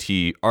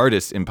LGBT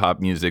artists in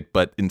pop music,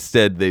 but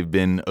instead they've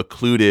been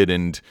occluded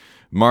and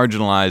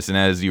marginalized and,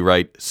 as you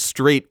write,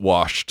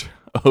 straight-washed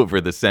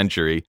over the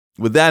century.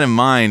 With that in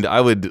mind,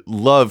 I would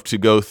love to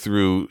go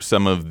through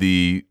some of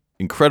the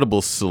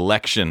incredible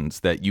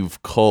selections that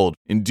you've culled.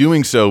 In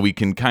doing so, we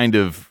can kind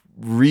of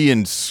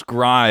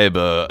reinscribe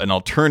an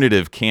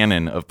alternative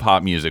canon of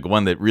pop music,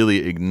 one that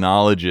really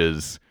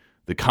acknowledges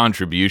the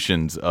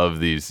contributions of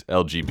these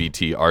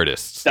LGBT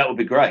artists. That would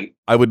be great.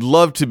 I would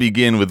love to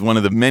begin with one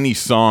of the many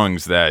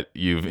songs that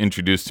you've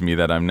introduced to me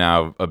that I'm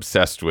now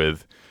obsessed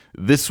with.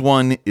 This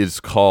one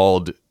is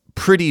called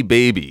Pretty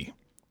Baby,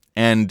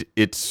 and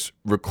it's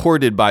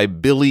recorded by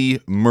Billy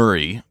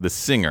Murray, the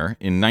singer,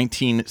 in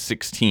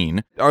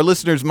 1916. Our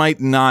listeners might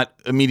not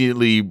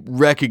immediately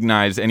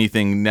recognize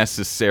anything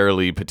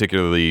necessarily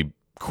particularly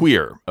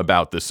queer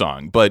about the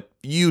song, but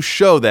you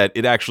show that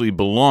it actually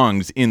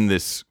belongs in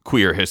this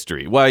queer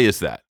history. Why is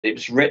that? It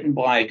was written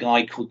by a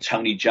guy called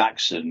Tony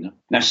Jackson.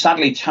 Now,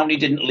 sadly, Tony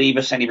didn't leave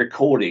us any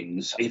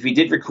recordings. If he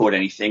did record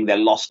anything, they're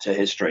lost to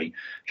history.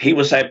 He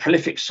was a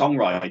prolific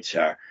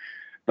songwriter,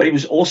 but he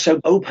was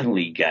also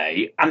openly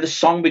gay. And the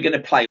song we're going to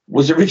play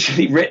was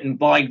originally written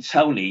by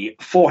Tony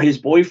for his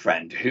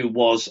boyfriend, who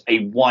was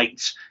a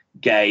white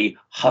gay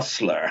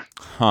hustler.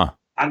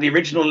 And the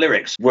original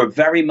lyrics were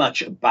very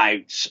much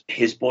about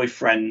his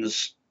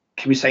boyfriend's,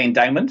 can we say,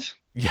 endowment?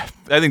 Yeah,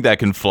 I think that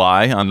can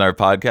fly on our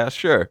podcast,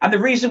 sure. And the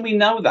reason we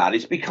know that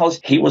is because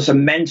he was a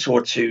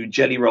mentor to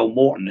Jelly Roll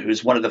Morton,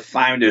 who's one of the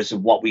founders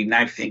of what we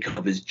now think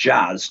of as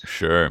jazz.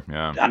 Sure,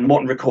 yeah. And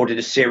Morton recorded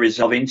a series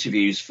of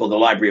interviews for the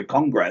Library of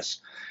Congress.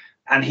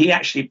 And he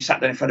actually sat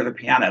down in front of a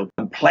piano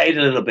and played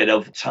a little bit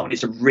of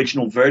Tony's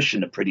original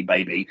version of Pretty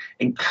Baby,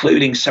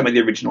 including some of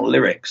the original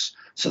lyrics.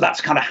 So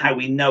that's kind of how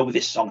we know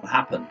this song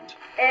happened.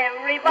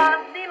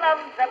 Everybody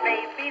loves a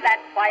baby,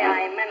 that's why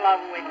I'm in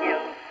love with you.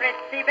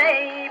 Pretty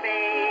baby,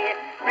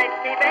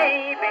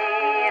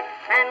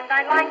 and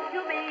I'd like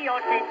to be your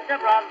sister,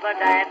 brother,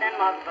 dad, and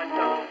mother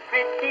too.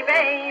 Pretty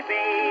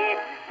baby.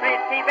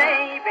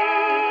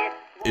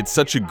 It's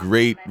such a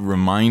great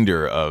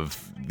reminder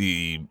of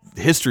the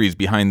histories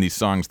behind these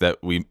songs that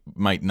we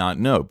might not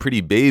know.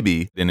 Pretty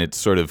Baby, in its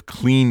sort of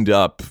cleaned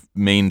up,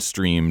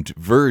 mainstreamed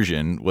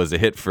version, was a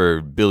hit for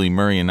Billy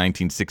Murray in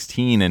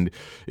 1916, and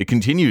it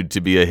continued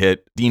to be a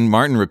hit. Dean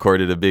Martin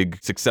recorded a big,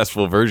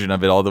 successful version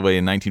of it all the way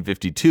in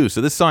 1952.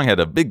 So this song had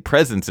a big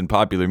presence in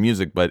popular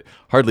music, but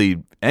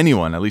hardly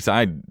anyone, at least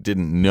I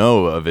didn't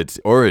know of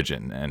its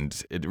origin,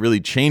 and it really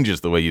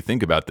changes the way you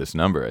think about this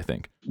number, I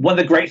think. One of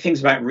the great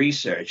things about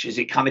research is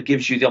it kind of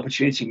gives you the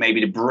opportunity maybe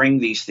to bring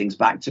these things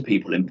back to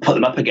people and put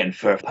them up again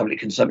for public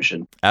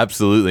consumption.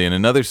 Absolutely. And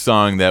another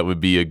song that would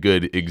be a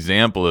good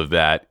example of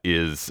that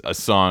is a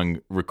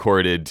song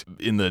recorded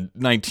in the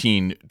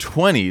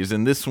 1920s.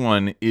 And this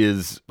one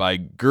is by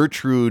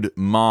Gertrude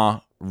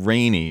Ma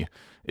Rainey.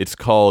 It's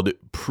called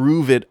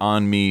Prove It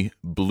On Me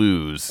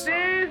Blues. Sister,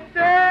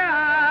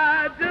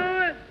 I do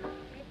it.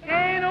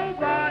 Ain't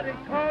nobody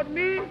caught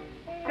me.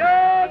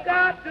 Sure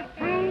got to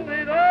prove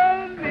it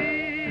on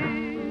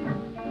me.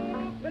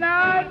 Went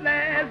out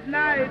last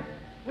night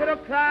with a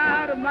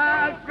crowd of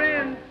my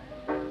friends.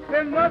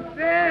 There must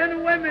be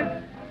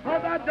women,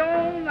 'cause I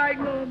don't like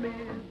no men.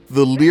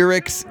 The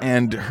lyrics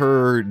and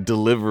her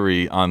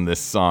delivery on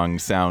this song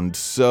sound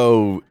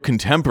so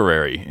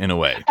contemporary in a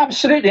way.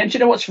 Absolutely. And do you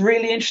know what's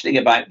really interesting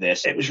about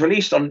this? It was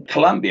released on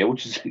Columbia,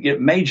 which is a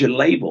major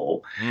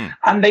label,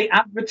 and they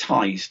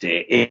advertised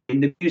it in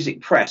the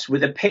music press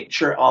with a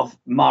picture of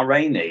Ma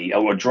Rainey,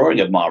 or a drawing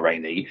of Ma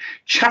Rainey,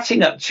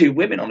 chatting up to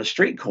women on a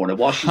street corner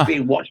while she's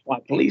being watched by a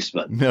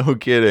policeman. No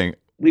kidding.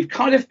 We've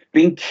kind of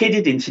been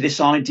kidded into this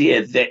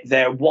idea that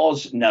there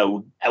was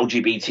no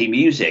LGBT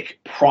music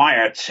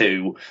prior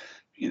to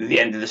the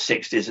end of the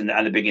 60s and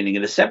the beginning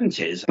of the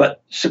 70s.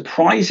 But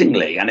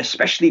surprisingly, and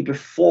especially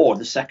before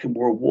the Second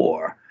World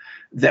War,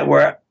 there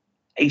were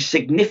a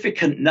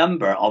significant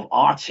number of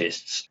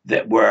artists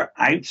that were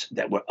out,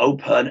 that were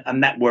open,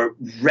 and that were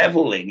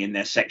reveling in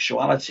their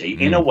sexuality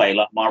in a way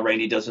like Ma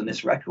Rainey does on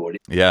this record.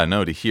 Yeah,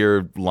 no, to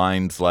hear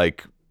lines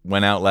like,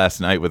 "Went out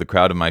last night with a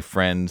crowd of my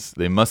friends.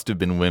 They must have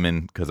been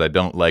women because I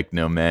don't like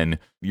no men."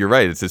 you're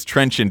right. It's as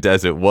trenchant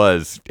as it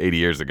was 80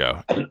 years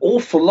ago. An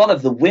awful lot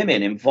of the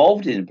women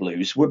involved in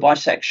blues were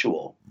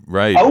bisexual.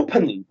 Right.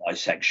 Openly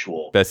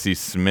bisexual. Bessie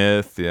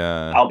Smith,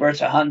 yeah.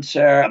 Alberta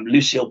Hunter,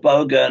 Lucille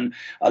Bogan,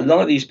 a lot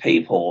of these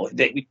people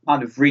that we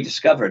kind of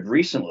rediscovered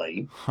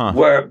recently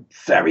were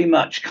very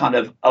much kind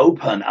of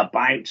open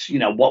about, you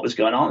know, what was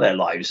going on in their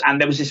lives. And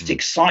there was this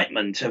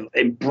excitement of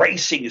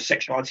embracing your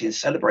sexuality and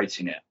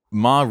celebrating it.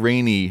 Ma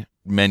Rainey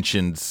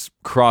mentions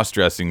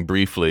cross-dressing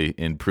briefly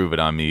in Prove It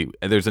On Me.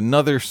 There's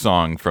another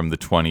song from the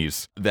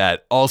 20s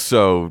that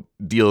also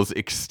deals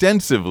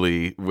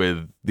extensively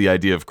with the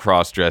idea of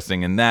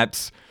cross-dressing, and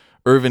that's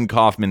Irvin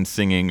Kaufman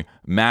singing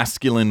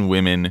Masculine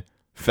Women,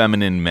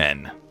 Feminine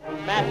Men.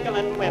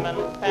 Masculine women,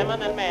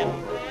 feminine men,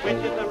 which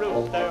is a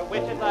rooster,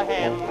 which is a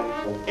hen.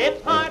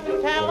 It's hard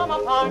to tell them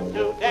apart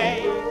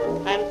today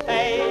and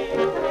say,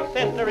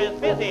 sister is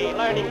busy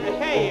learning to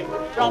shave,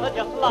 brother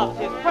just loves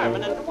his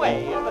permanent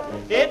wave.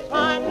 It's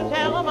hard to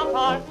tell them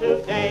apart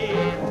today.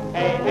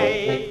 Hey,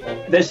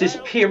 hey. There's this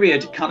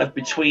period kind of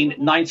between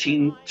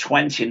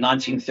 1920 and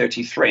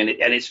 1933,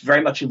 and it's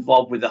very much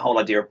involved with the whole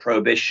idea of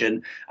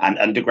prohibition and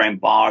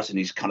underground bars and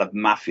these kind of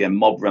mafia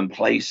mob run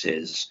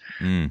places,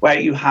 where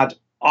you had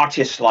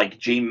artists like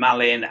Jean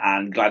Malin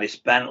and Gladys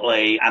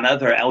Bentley and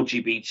other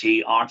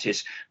LGBT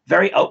artists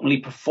very openly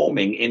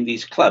performing in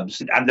these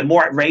clubs. And the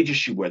more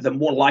outrageous you were, the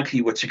more likely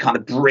you were to kind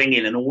of bring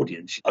in an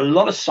audience. A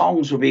lot of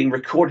songs were being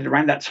recorded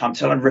around that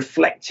time,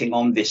 reflecting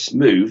on this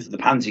move, the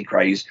pansy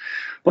craze,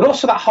 but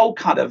also that whole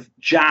kind of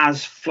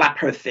jazz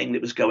flapper thing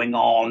that was going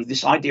on,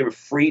 this idea of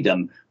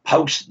freedom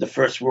post the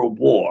First World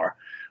War,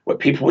 where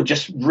people were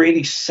just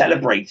really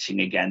celebrating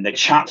again the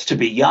chance to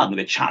be young,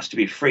 the chance to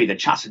be free, the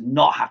chance to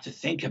not have to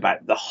think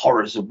about the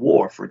horrors of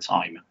war for a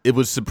time. It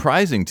was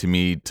surprising to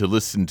me to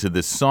listen to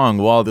this song.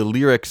 While the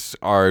lyrics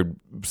are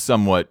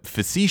somewhat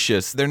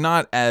facetious, they're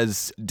not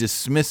as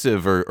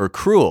dismissive or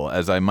cruel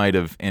as I might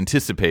have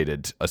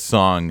anticipated a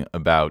song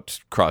about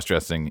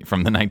cross-dressing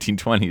from the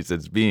 1920s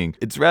as being.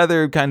 It's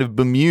rather kind of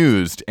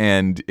bemused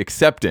and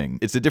accepting.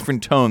 It's a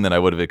different tone than I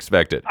would have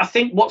expected. I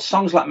think what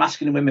songs like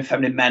Masculine Women,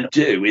 Feminine Men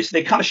do is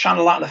they kind of shine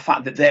a light on the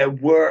fact that there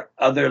were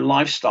other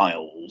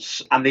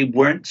lifestyles and they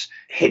weren't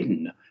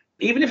hidden.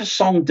 Even if a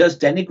song does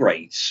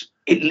denigrate,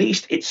 at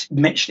least it's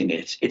mentioning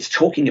it, it's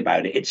talking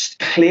about it, it's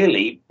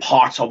clearly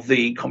part of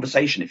the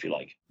conversation, if you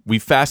like. We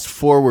fast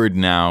forward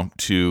now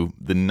to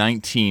the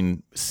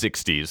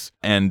 1960s,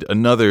 and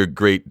another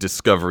great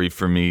discovery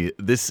for me.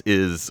 This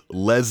is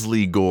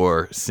Leslie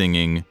Gore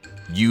singing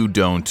You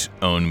Don't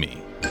Own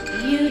Me.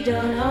 You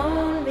don't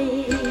own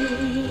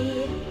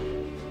me.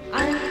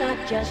 I'm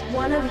not just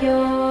one of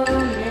your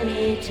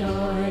many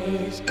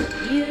toys.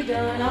 You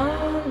don't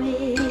own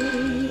me.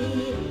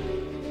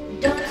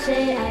 Don't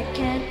say I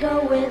can't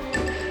go with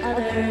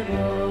other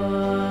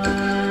boys.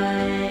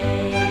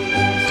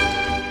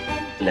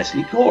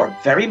 Leslie Gore,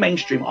 very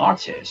mainstream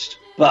artist,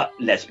 but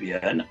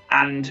lesbian,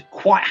 and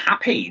quite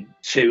happy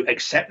to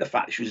accept the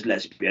fact that she was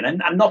lesbian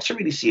and not to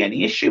really see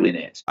any issue in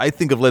it. I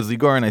think of Leslie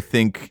Gore and I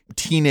think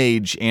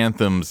teenage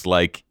anthems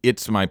like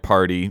It's My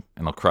Party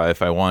and I'll Cry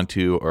If I Want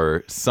To,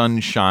 or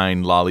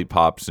Sunshine,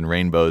 Lollipops, and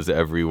Rainbows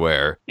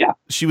Everywhere. Yeah.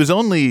 She was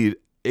only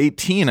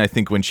 18, I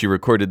think, when she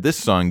recorded this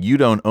song, You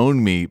Don't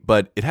Own Me,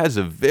 but it has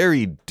a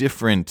very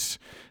different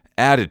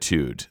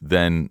attitude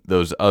than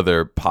those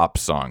other pop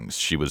songs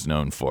she was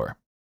known for.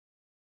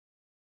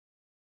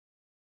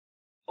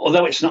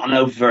 Although it's not an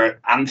overt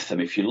anthem,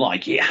 if you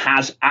like, it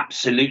has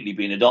absolutely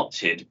been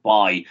adopted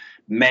by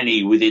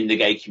many within the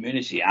gay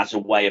community as a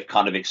way of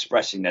kind of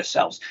expressing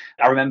themselves.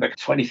 I remember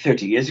 20,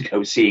 30 years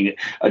ago seeing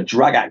a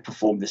drag act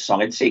perform this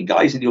song and seeing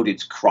guys in the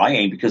audience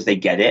crying because they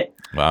get it.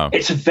 Wow.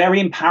 It's a very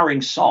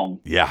empowering song.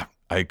 Yeah,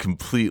 I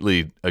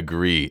completely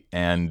agree.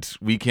 And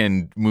we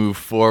can move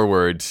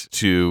forward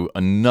to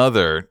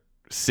another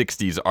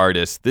 60s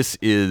artist. This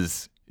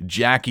is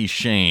Jackie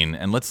Shane,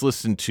 and let's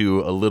listen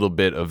to a little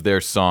bit of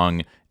their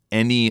song,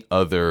 Any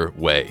Other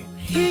Way.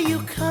 Here you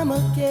come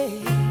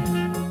again,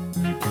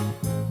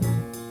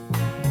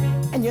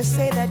 and you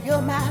say that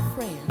you're my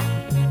friend,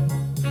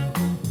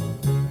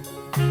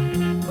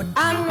 but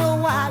I know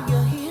why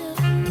you're here.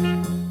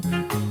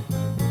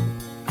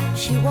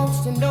 She wants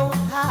to know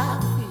how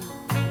I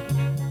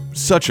feel.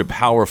 Such a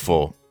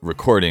powerful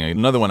recording.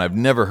 Another one I've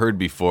never heard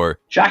before.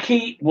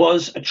 Jackie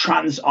was a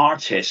trans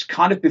artist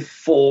kind of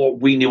before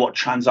we knew what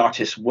trans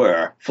artists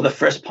were. For the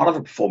first part of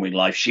her performing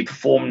life, she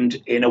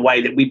performed in a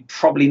way that we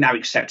probably now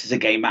accept as a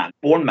gay man.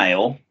 Born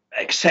male,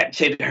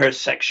 accepted her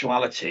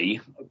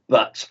sexuality,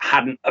 but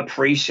hadn't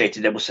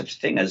appreciated there was such a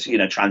thing as,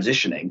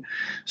 transitioning.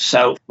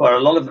 So for a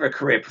lot of her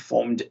career,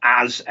 performed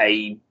as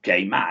a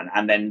gay man,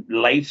 and then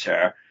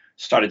later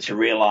started to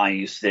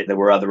realize that there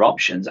were other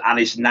options, and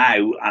is now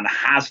and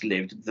has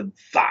lived the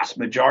vast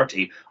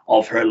majority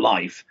of her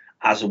life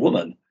as a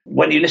woman.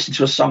 When you listen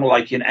to a song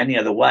like In Any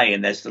Other Way,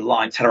 and there's the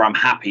line, tell her I'm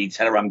happy,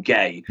 tell her I'm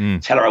gay,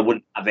 tell her I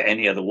wouldn't have it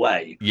any other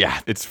way.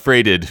 Yeah, it's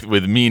freighted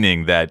with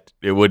meaning that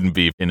it wouldn't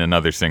be in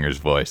another singer's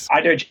voice.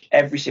 I'd urge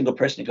every single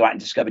person to go out and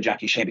discover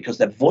Jackie Shane because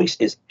their voice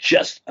is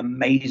just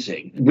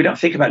amazing. We don't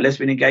think about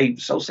lesbian and gay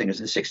soul singers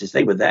in the 60s.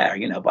 They were there,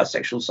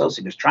 bisexual soul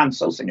singers, trans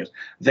soul singers.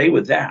 They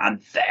were there,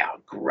 and they are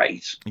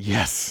great.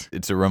 Yes,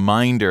 it's a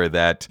reminder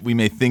that we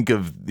may think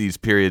of these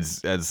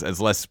periods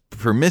as less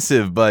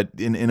permissive, but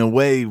in a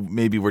way,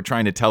 maybe we're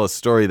trying to tell a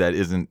story that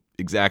isn't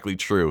exactly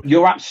true.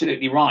 You're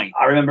absolutely right.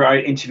 I remember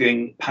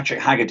interviewing Patrick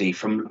Haggerty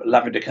from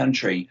Lavender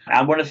Country,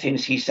 and one of the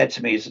things he said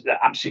to me is that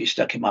absolutely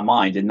stuck in my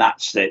mind, and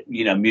that's that,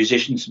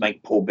 musicians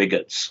make poor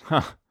bigots.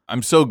 Huh.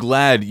 I'm so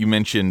glad you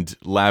mentioned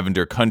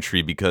Lavender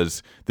Country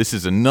because this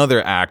is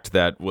another act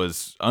that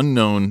was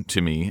unknown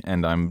to me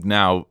and I'm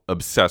now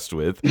obsessed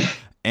with.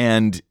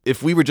 And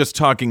if we were just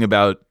talking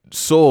about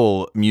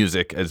soul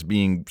music as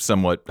being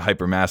somewhat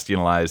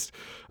hypermasculinized,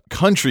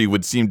 country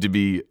would seem to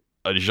be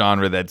a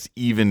genre that's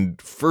even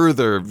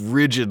further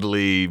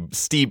rigidly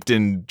steeped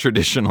in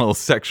traditional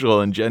sexual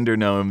and gender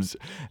norms.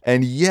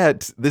 And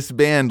yet, this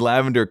band,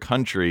 Lavender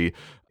Country,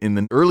 in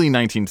the early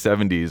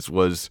 1970s,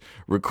 was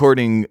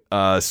recording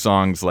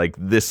songs like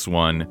this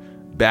one,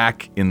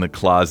 Back in the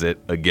Closet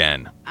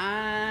Again.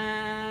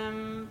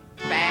 I'm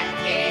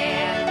back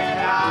in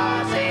the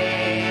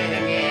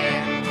closet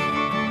again.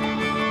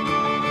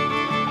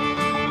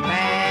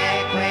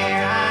 Back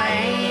where I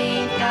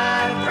ain't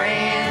got a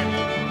friend.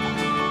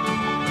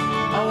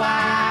 Oh,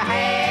 I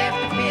have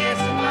to piss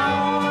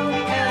alone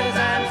because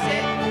I'm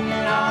sitting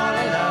all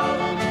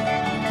alone.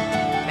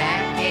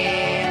 Back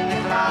in the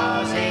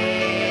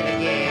closet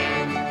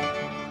again.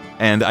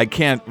 And I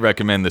can't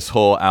recommend this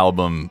whole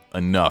album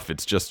enough.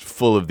 It's just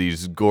full of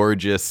these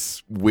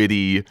gorgeous,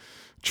 witty,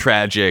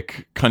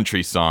 tragic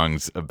country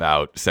songs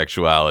about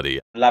sexuality.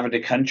 Lavender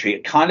Country,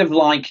 kind of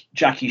like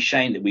Jackie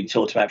Shane that we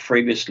talked about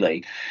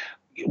previously,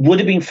 would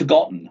have been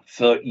forgotten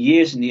for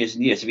years and years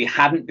and years if he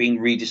hadn't been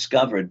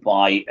rediscovered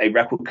by a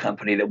record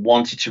company that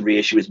wanted to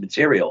reissue his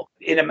material.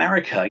 In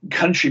America,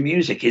 country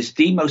music is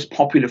the most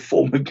popular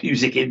form of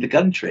music in the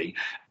country.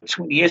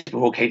 20 years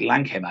before Katie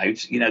Lang came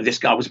out, this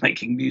guy was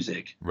making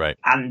music. Right.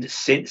 And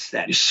since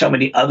then, so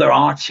many other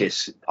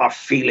artists are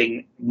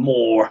feeling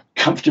more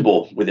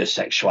comfortable with their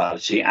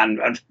sexuality and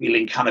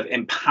feeling kind of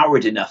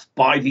empowered enough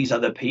by these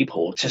other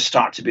people to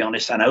start to be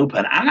honest and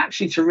open and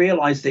actually to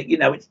realize that,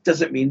 it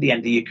doesn't mean the end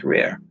of your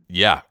career.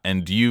 Yeah.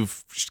 And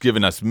you've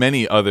given us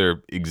many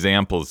other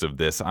examples of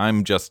this.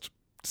 I'm just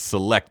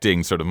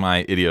selecting sort of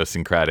my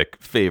idiosyncratic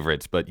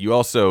favorites, but you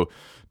also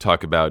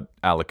talk about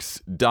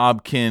Alex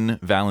Dobkin,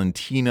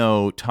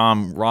 Valentino,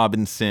 Tom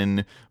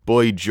Robinson,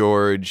 Boy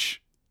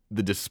George,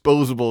 the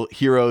disposable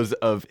heroes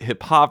of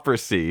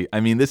hypocrisy. I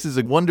mean, this is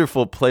a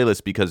wonderful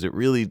playlist because it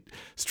really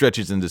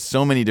stretches into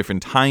so many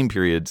different time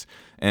periods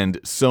and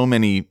so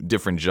many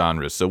different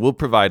genres. So we'll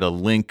provide a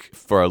link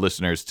for our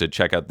listeners to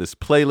check out this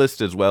playlist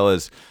as well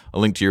as a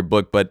link to your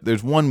book. But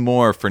there's one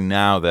more for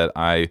now that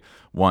I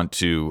want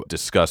to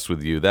discuss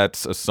with you.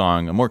 That's a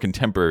song, a more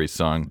contemporary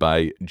song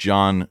by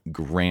John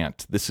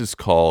Grant. This is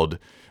called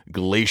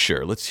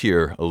Glacier. Let's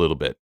hear a little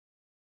bit.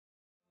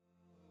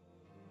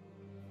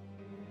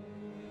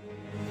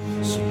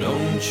 So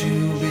don't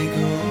you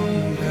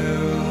become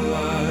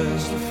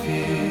paralyzed with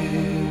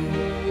fear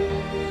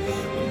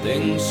when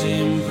things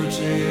seem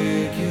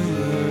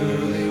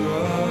particularly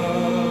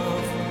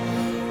rough.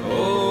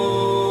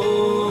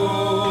 Oh,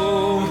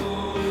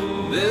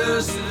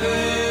 this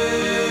pain,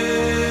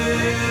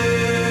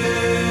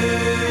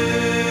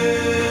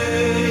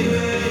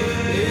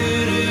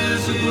 it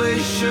is a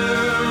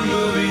glacier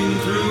moving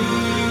through.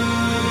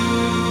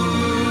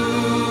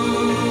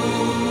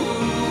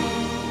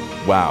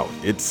 Wow,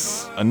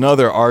 it's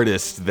another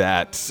artist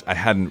that I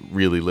hadn't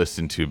really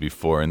listened to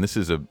before, and this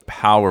is a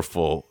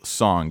powerful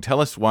song. Tell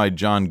us why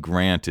John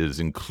Grant is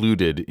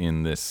included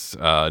in this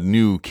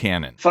new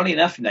canon. Funny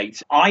enough,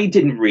 Nate, I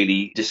didn't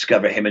really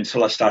discover him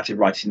until I started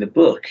writing the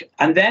book.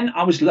 And then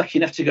I was lucky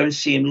enough to go and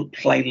see him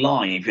play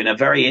live in a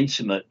very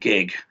intimate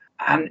gig.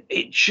 And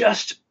it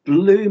just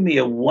blew me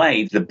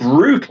away, the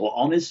brutal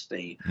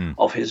honesty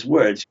of his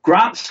words.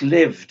 Grant's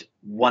lived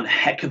one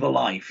heck of a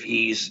life.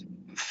 He's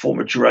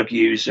former drug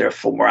user,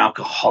 former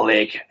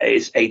alcoholic,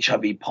 is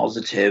HIV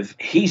positive.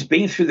 He's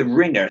been through the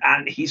ringer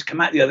and he's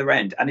come out the other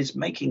end and is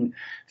making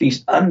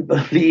these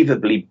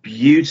unbelievably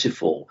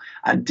beautiful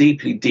and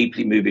deeply,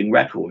 deeply moving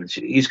records.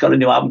 He's got a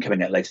new album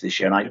coming out later this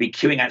year and I'd be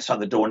queuing outside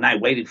the door now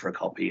waiting for a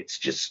copy. It's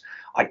just,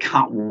 I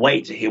can't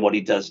wait to hear what he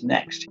does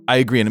next. I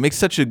agree, and it makes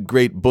such a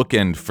great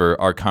bookend for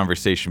our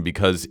conversation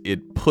because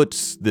it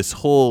puts this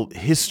whole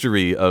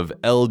history of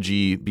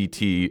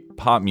LGBT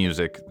pop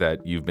music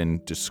that you've been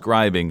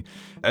describing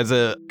as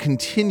a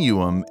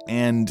continuum,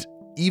 and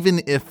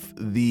even if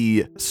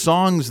the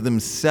songs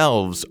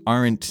themselves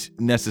aren't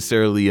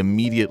necessarily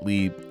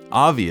immediately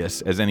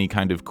obvious as any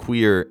kind of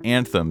queer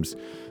anthems,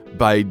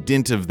 by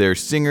dint of their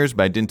singers,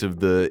 by dint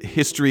of the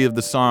history of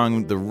the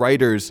song, the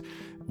writers,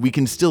 we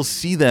can still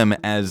see them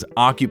as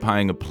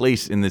occupying a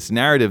place in this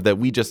narrative that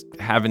we just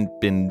haven't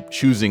been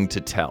choosing to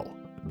tell,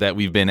 that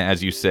we've been,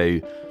 as you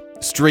say,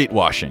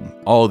 straight-washing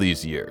all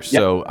these years. Yep.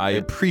 So I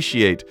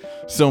appreciate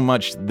so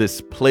much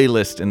this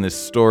playlist and this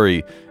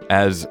story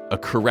as a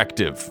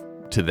corrective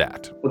to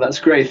that. Well, that's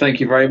great. Thank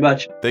you very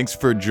much. Thanks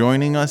for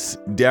joining us,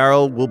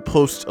 Darryl. We'll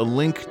post a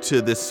link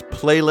to this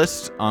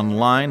playlist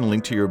online, a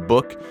link to your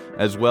book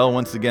as well.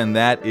 Once again,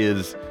 that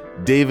is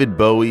David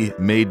Bowie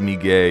Made Me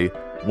Gay,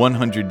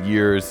 100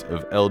 Years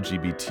of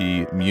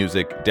LGBT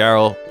Music.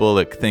 Darryl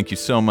Bullock, thank you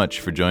so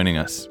much for joining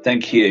us.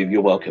 Thank you.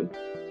 You're welcome.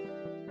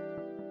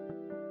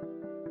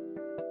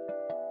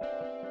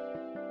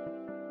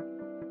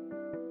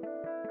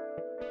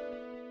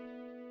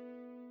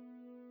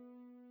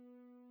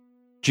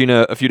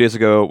 Gina, a few days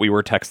ago, we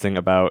were texting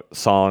about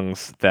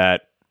songs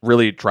that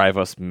really drive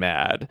us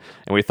mad.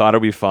 And we thought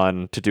it'd be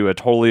fun to do a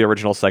totally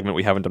original segment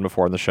we haven't done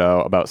before in the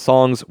show about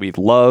songs we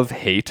love,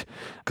 hate,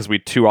 because we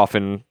too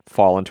often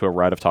fall into a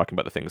rut of talking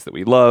about the things that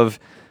we love.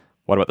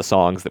 What about the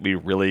songs that we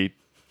really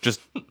just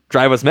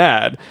drive us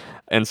mad?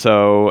 And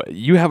so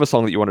you have a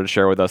song that you wanted to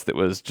share with us that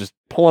was just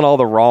pulling all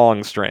the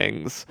wrong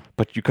strings,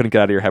 but you couldn't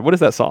get out of your head. What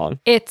is that song?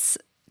 It's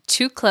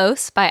Too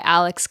Close by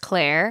Alex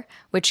Clare,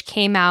 which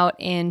came out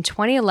in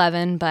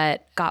 2011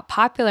 but got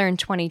popular in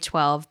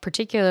 2012,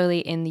 particularly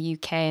in the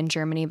UK and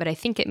Germany, but I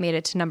think it made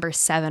it to number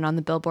 7 on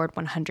the Billboard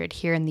 100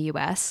 here in the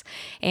US,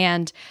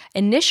 and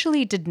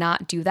initially did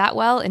not do that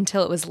well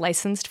until it was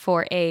licensed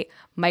for a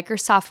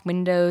Microsoft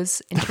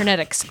Windows Internet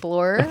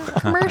Explorer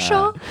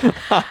commercial,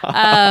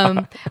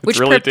 which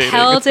really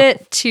propelled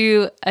it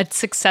to a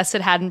success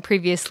it hadn't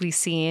previously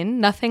seen.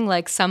 Nothing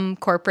like some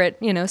corporate,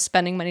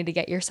 spending money to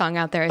get your song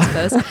out there, I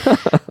suppose.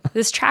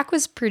 This track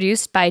was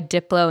produced by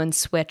Diplo and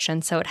Switch,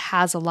 and so it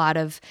has a lot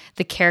of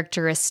the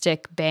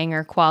characteristic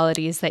banger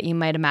qualities that you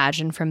might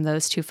imagine from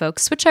those two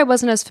folks. Switch I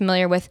wasn't as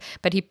familiar with,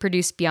 but he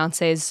produced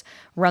Beyonce's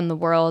Run the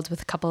World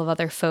with a couple of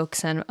other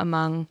folks, and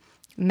among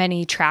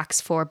many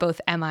tracks for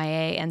both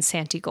MIA and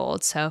Santi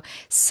Gold. So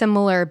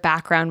similar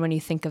background when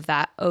you think of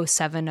that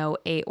 07,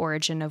 08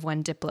 origin of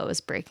when Diplo was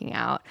breaking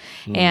out.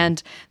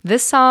 And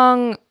this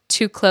song,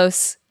 Too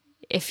Close,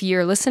 if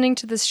you're listening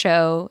to this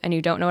show and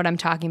you don't know what I'm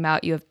talking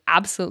about, you have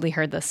absolutely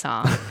heard this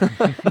song.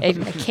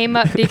 It came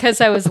up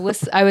because I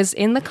was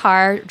in the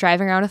car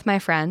driving around with my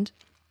friend,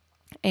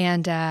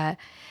 and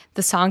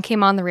the song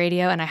came on the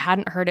radio and I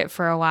hadn't heard it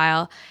for a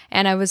while.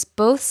 And I was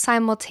both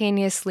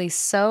simultaneously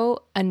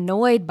so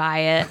annoyed by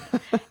it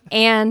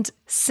and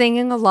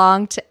singing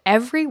along to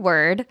every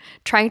word,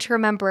 trying to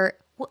remember,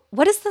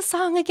 what is the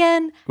song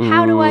again?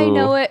 How do I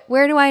know it?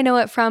 Where do I know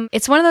it from?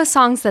 It's one of those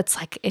songs that's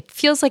like, it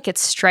feels like it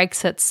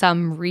strikes at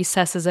some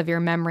recesses of your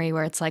memory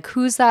where it's like,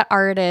 who's that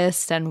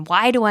artist? And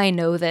why do I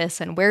know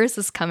this? And where is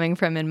this coming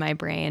from in my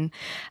brain?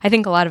 I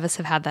think a lot of us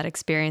have had that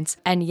experience.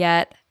 And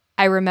yet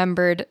I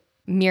remembered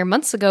mere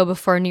months ago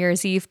before New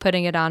Year's Eve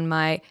putting it on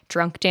my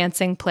drunk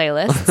dancing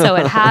playlist. So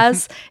it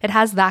has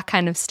that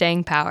kind of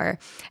staying power.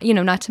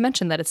 Not to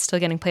mention that it's still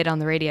getting played on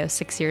the radio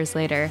 6 years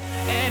later.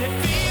 And it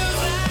feels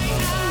like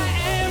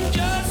I am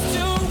just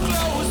too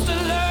close to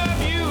love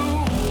you.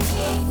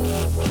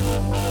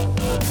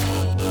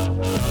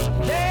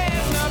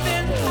 There's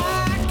nothing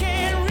I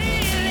can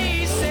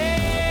really say.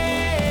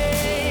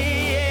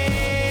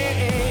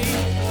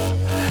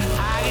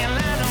 I can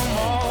lie no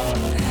more.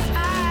 I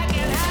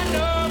can hide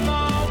no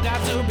more.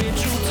 Got to be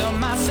true to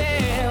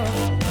myself.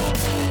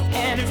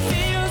 And it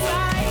feels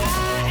like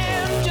I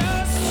am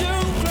just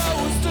too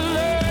close to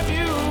love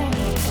you.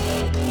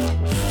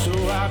 So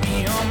I'll be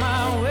on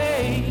my way.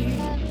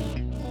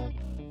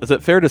 Is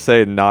it fair to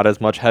say not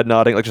as much head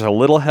nodding, like just a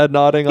little head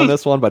nodding on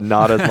this one, but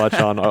not as much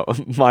on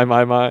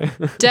My?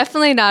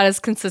 Definitely not as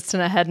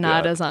consistent a head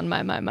nod as on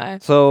My.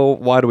 So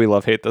why do we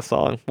love hate this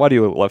song? Why do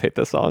you love hate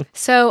this song?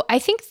 So I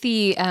think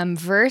the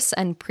verse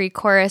and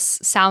pre-chorus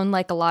sound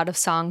like a lot of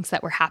songs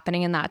that were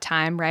happening in that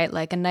time, right?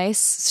 Like a nice,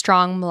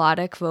 strong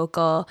melodic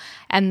vocal,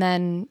 and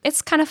then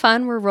it's kind of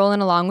fun. We're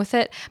rolling along with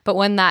it. But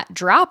when that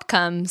drop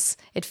comes,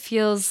 it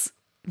feels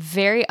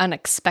very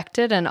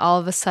unexpected, and all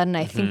of a sudden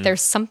I think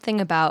there's something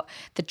about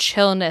the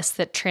chillness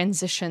that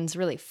transitions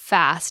really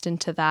fast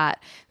into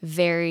that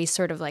very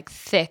sort of like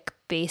thick,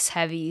 bass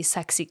heavy,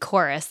 sexy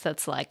chorus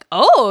that's like,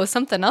 oh,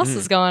 something else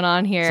is going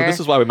on here. So this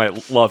is why we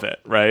might love it,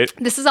 right?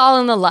 This is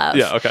all in the love.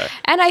 Yeah, okay.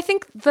 And I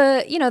think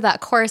that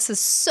chorus is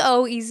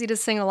so easy to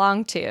sing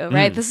along to,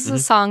 right? This is a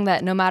song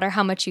that no matter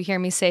how much you hear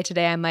me say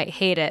today, I might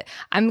hate it.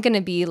 I'm going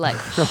to be like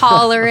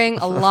hollering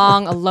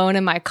along alone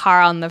in my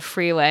car on the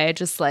freeway,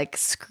 just like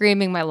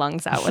screaming my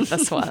lungs out with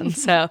this one.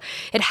 So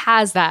it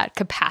has that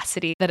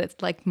capacity that it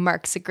like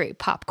marks a great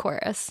pop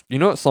chorus. You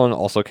know what song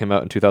also came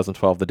out in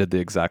 2012 that did the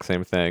exact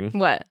same thing?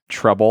 What?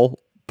 Trouble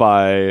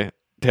by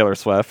Taylor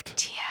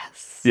Swift.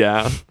 Yes.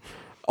 Yeah.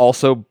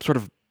 Also sort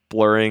of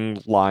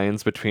blurring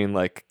lines between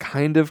like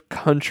kind of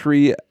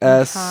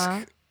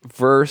country-esque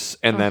verse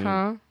and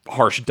then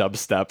harsh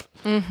dubstep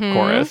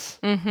chorus.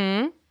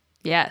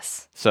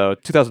 Yes. So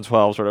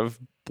 2012 sort of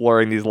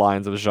blurring these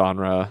lines of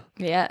genre.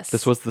 Yes.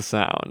 This was the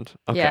sound.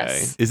 Okay.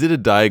 Yes. Is it a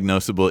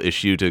diagnosable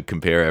issue to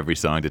compare every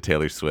song to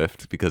Taylor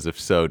Swift? Because if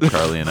so,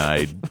 Charlie and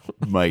I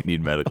might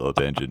need medical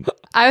attention.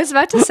 I was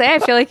about to say, I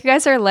feel like you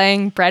guys are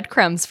laying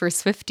breadcrumbs for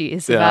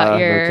Swifties about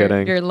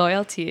your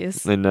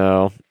loyalties. I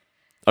know.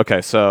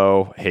 Okay,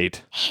 so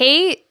hate.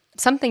 Hate,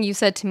 something you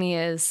said to me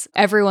is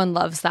everyone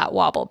loves that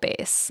wobble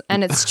bass.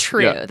 And it's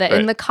true that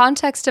in the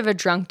context of a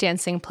drunk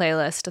dancing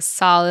playlist, a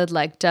solid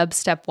like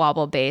dubstep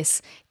wobble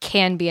bass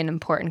can be an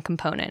important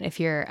component if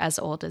you're as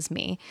old as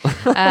me.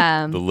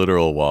 The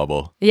literal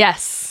wobble.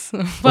 Yes.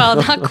 Well,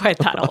 not quite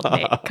that old,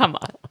 Nate. Come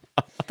on.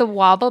 The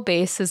wobble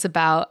bass is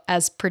about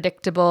as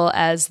predictable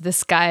as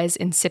this guy's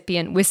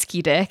incipient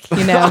whiskey dick,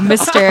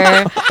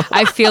 Mr.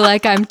 I feel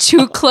like I'm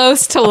too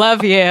close to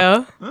love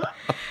you.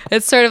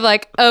 It's sort of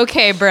like,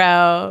 okay,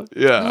 bro.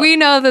 Yeah. We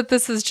know that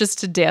this is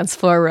just a dance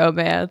floor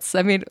romance.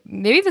 I mean,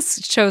 maybe this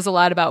shows a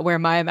lot about where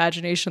my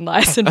imagination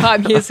lies in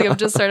pop music. I'm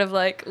just sort of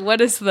like, what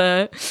is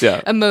the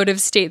emotive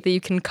state that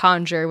you can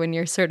conjure when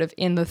you're sort of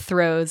in the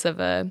throes of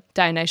a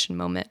Dionysian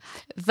moment?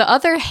 The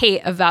other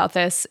hate about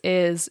this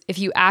is if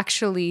you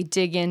actually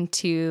dig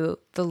into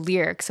the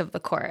lyrics of the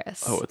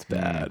chorus. Oh, it's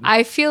bad.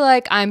 I feel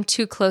like I'm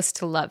too close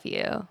to love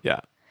you. Yeah.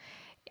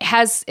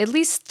 Has at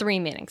least 3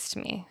 meanings to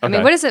me. Okay. I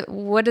mean,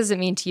 what does it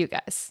mean to you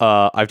guys?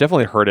 I've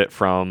definitely heard it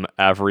from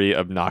every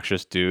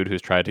obnoxious dude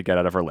who's tried to get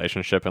out of a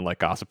relationship and like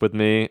gossip with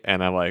me,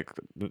 and I'm like,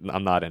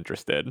 I'm not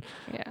interested.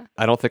 Yeah.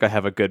 I don't think I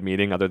have a good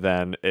meaning other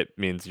than it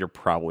means you're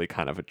probably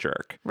kind of a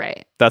jerk.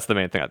 Right. That's the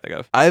main thing I think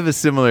of. I have a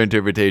similar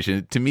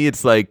interpretation. To me,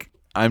 it's like,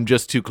 I'm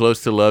just too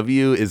close to love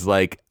you is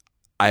like,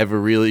 I have a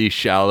really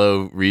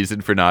shallow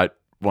reason for not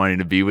wanting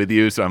to be with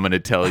you, so I'm going to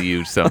tell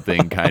you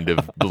something kind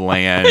of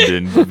bland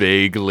and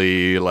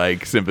vaguely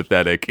like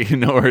sympathetic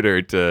in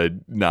order to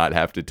not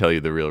have to tell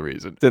you the real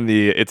reason. It's in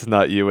the it's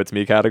not you, it's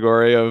me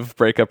category of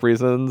breakup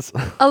reasons.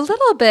 A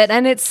little bit,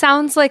 and it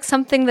sounds like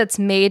something that's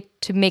made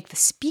to make the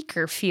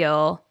speaker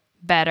feel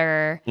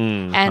better,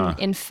 and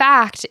in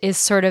fact is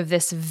sort of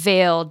this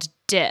veiled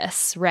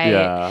diss, right?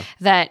 Yeah.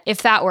 That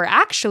if that were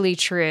actually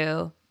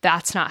true,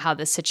 that's not how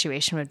this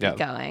situation would be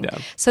going. Yeah.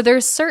 So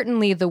there's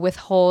certainly the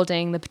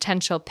withholding, the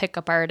potential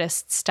pickup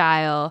artist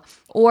style,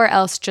 or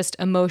else just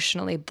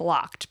emotionally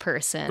blocked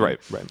person Right.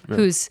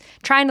 who's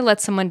trying to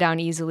let someone down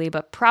easily,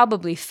 but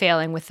probably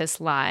failing with this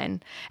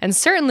line. And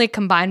certainly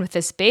combined with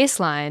this bass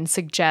line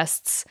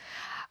suggests,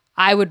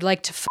 I would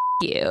like to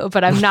you,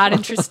 but I'm not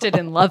interested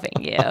in loving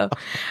you,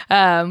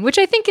 which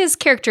I think is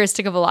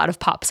characteristic of a lot of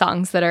pop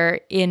songs that are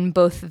in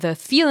both the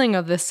feeling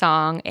of the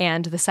song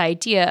and this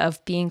idea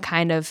of being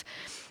kind of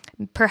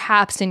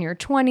perhaps in your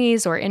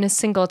 20s or in a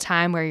single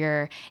time where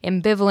you're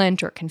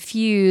ambivalent or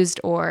confused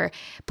or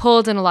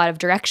pulled in a lot of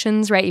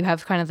directions, right? You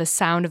have kind of the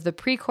sound of the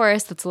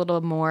pre-chorus that's a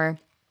little more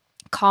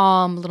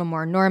calm, a little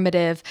more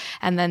normative,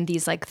 and then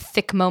these like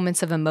thick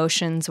moments of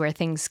emotions where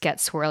things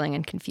get swirling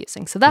and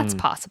confusing. So that's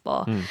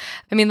possible.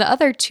 I mean, the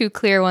other 2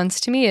 clear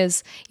ones to me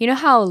is, you know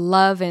how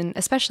love, and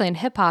especially in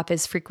hip hop,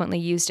 is frequently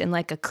used in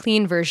like a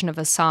clean version of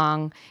a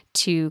song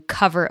to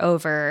cover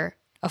over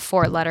a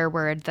 4-letter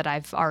word that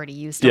I've already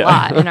used a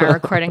lot in our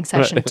recording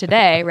session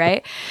today,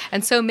 right?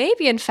 And so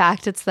maybe in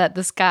fact it's that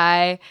this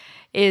guy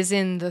is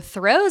in the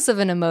throes of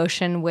an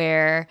emotion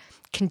where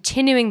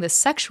continuing the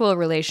sexual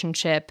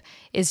relationship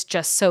is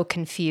just so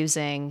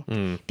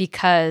confusing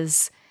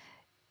because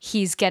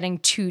he's getting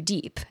too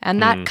deep.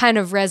 And that kind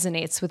of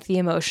resonates with the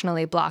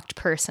emotionally blocked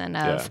person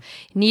of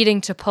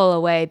needing to pull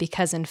away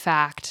because in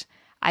fact,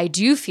 I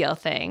do feel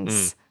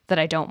things that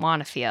I don't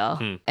want to feel.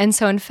 And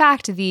so in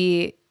fact,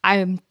 the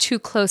I'm too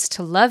close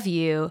to love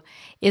you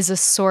is a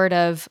sort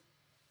of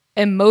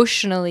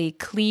emotionally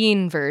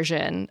clean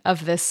version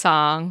of this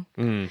song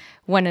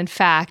when in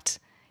fact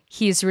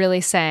he's really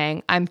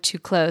saying I'm too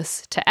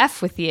close to F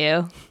with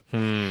you.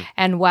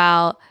 And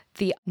while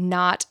the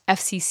not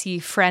FCC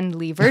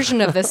friendly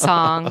version of this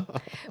song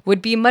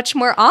would be much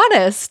more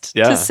honest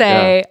to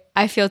say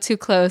I feel too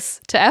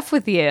close to F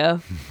with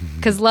you,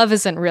 because love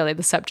isn't really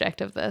the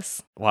subject of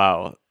this.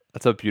 Wow.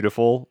 That's a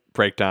beautiful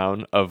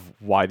breakdown of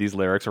why these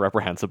lyrics are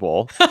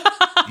reprehensible.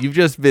 You've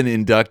just been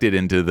inducted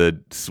into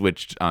the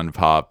Switched on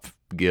Pop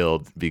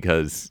Guild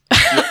because you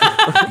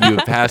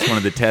have passed one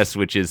of the tests,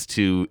 which is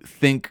to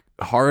think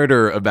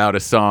harder about a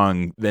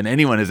song than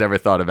anyone has ever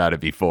thought about it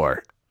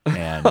before.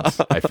 And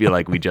I feel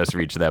like we just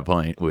reached that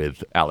point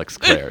with Alex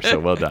Clare, so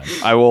well done.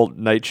 I will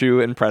knight you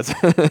in present.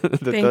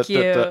 Thank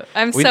you.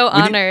 I'm so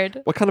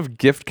honored. What kind of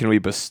gift can we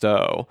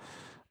bestow?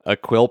 A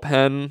quill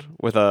pen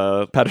with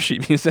a pad of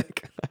sheet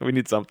music? We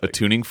need something. A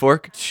tuning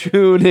fork?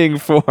 Tuning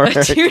fork.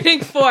 A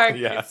tuning fork.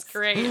 Yes. It's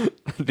great.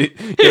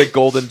 Get a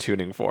golden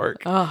tuning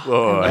fork.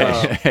 Whoa,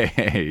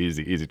 hey,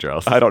 easy,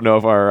 Charles. I don't know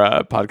if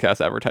our podcast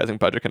advertising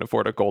budget can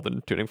afford a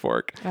golden tuning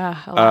fork.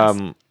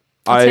 Alas.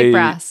 I'll take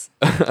brass.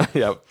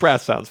 Yeah,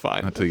 brass sounds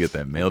fine. Until you get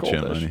that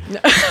MailChimp money.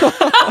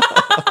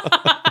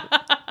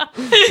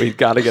 We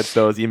got to get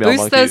those email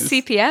Boost monkeys. those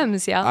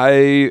CPMs, yeah. I,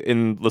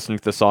 in listening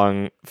to the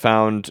song,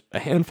 found a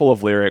handful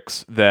of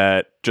lyrics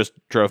that just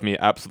drove me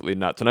absolutely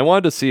nuts. And I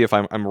wanted to see if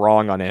I'm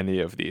wrong on any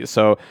of these.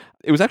 So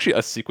it was actually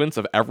a sequence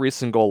of every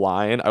single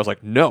line. I was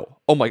like, no,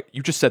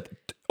 you just said,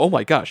 oh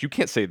my gosh, you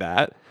can't say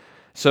that.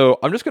 So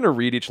I'm just going to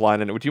read each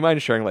line. And would you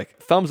mind sharing like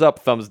thumbs up,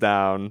 thumbs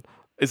down?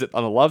 Is it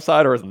on the love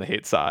side or is it on the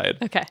hate side?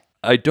 Okay.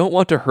 I don't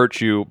want to hurt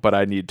you, but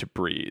I need to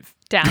breathe.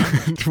 Down.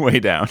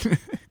 Way down.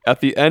 At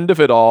the end of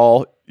it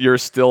all, you're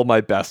still my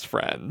best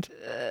friend.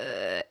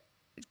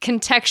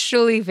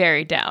 Contextually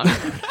very down.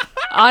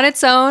 On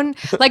its own,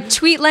 like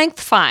tweet length,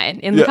 fine.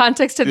 In the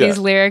context of these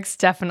lyrics,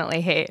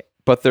 definitely hate.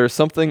 But there's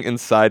something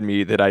inside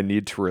me that I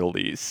need to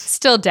release.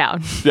 Still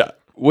down. Yeah.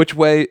 Which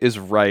way is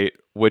right?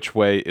 Which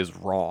way is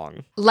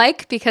wrong?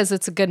 Like, because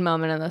it's a good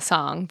moment in the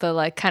song, the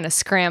like kind of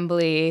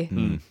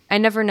scrambly. I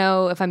never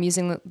know if I'm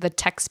using the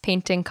text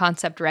painting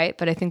concept right,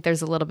 but I think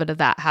there's a little bit of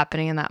that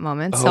happening in that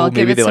moment. So I'll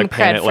give it some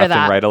pan cred it for left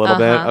that. and right a little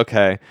bit.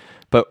 Okay.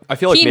 But I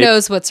feel like he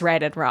knows what's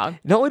right and wrong.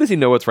 Not only does he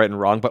know what's right and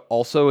wrong, but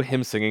also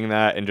him singing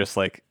that and just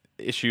like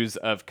issues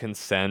of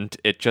consent,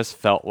 it just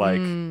felt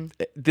like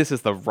this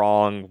is the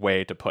wrong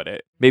way to put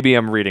it. Maybe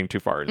I'm reading too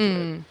far into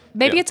it.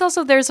 Maybe it's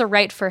also there's a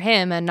right for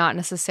him and not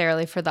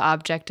necessarily for the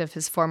object of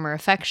his former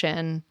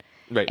affection.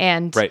 Right.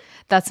 And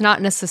that's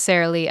not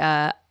necessarily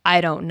I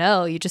don't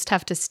know. You just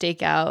have to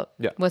stake out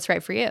what's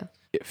right for you.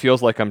 It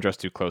feels like I'm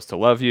just too close to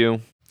love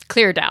you.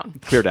 Clear down.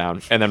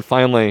 And then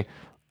finally,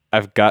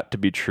 I've got to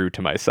be true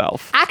to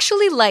myself.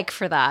 Actually like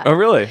for that. Oh,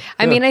 really?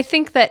 I mean, I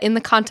think that in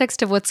the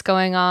context of what's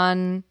going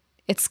on,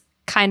 it's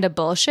kind of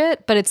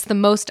bullshit, but it's the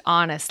most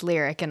honest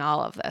lyric in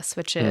all of this,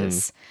 which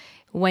is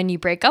when you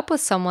break up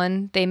with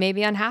someone, they may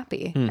be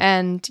unhappy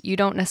and you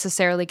don't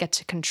necessarily get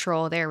to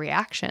control their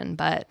reaction,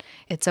 but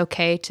it's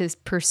okay to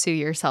pursue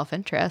your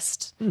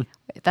self-interest.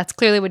 That's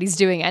clearly what he's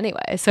doing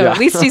anyway. So at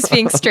least he's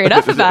being straight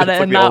up about it. It's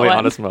like and the not only one.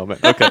 honest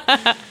moment. Okay.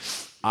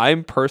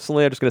 I'm just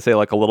going to say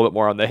like a little bit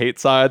more on the hate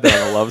side than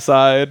on the love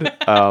side.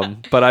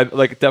 But I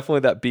like definitely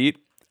that beat.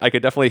 I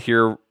could definitely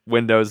hear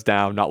windows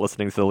down, not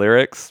listening to the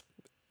lyrics.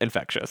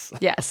 Infectious.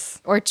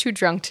 Yes. Or too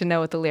drunk to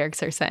know what the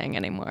lyrics are saying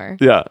anymore.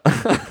 Yeah.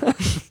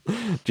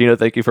 Gina,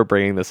 thank you for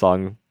bringing this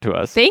song to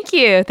us. Thank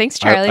you. Thanks,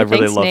 Charlie. I really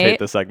Thanks, love Nate. hate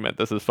this segment.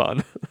 This is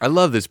fun. I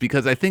love this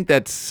because I think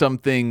that's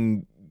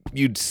something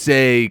you'd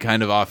say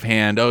kind of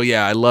offhand, oh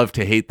yeah, I love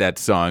to hate that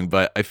song,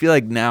 but I feel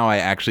like now I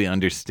actually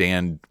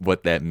understand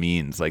what that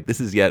means. Like this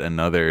is yet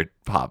another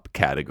pop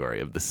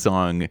category of the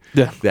song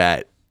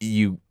that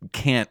you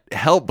can't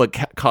help but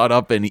caught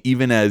up in,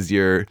 even as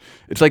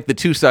it's like the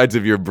two sides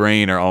of your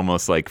brain are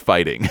almost like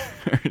fighting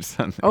or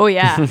something. Oh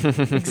yeah,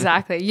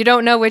 exactly. You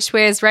don't know which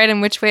way is right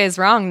and which way is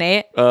wrong,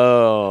 Nate.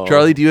 Oh.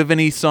 Charlie, do you have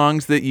any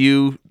songs that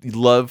you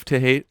love to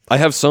hate? I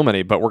have so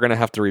many, but we're going to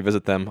have to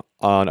revisit them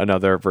on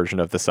another version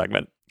of this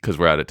segment. Because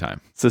we're out of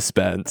time.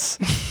 Suspense.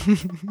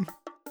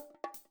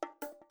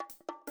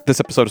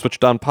 This episode of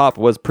Switched on Pop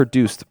was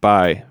produced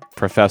by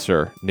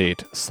Professor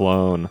Nate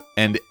Sloan.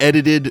 And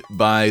edited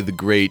by the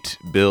great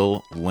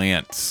Bill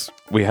Lance.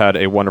 We had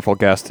a wonderful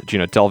guest,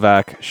 Gina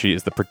Delvac. She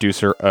is the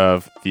producer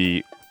of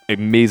the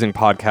amazing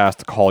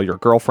podcast Call Your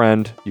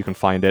Girlfriend. You can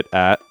find it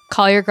at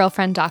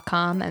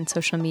callyourgirlfriend.com and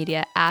social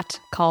media at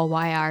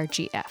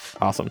callyrgf.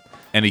 Awesome.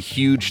 And a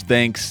huge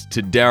thanks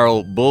to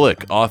Darryl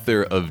Bullock,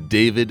 author of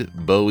David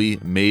Bowie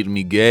Made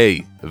Me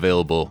Gay,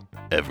 available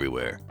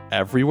everywhere.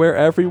 Everywhere?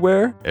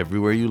 Everywhere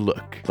you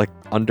look. Like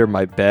under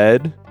my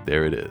bed?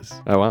 There it is.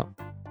 Oh, wow.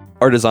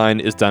 Our design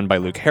is done by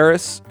Luke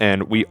Harris,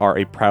 and we are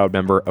a proud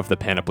member of the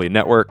Panoply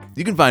Network.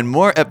 You can find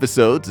more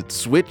episodes at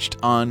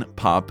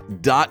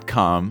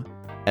switchedonpop.com,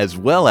 as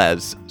well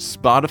as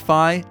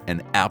Spotify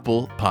and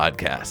Apple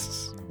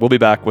Podcasts. We'll be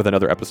back with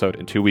another episode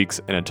in 2 weeks,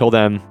 and until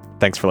then,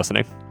 thanks for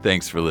listening.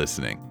 Thanks for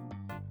listening.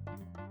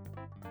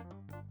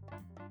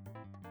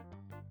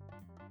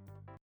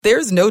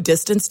 There's no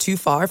distance too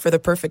far for the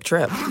perfect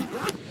trip.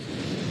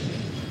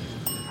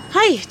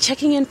 Hi,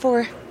 checking in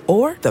for...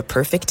 Or the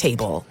perfect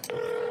table.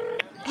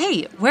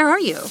 Hey, where are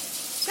you?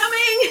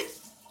 Coming!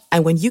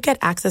 And when you get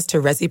access to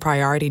Resi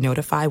Priority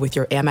Notify with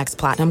your Amex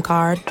Platinum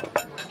card...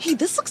 Hey,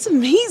 this looks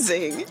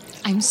amazing.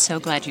 I'm so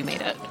glad you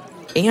made it.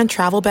 And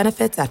travel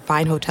benefits at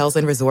fine hotels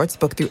and resorts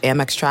booked through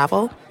Amex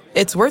Travel,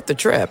 it's worth the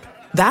trip.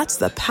 That's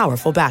the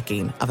powerful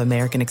backing of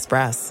American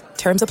Express.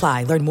 Terms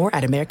apply. Learn more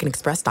at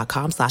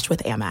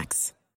americanexpress.com/withAmex.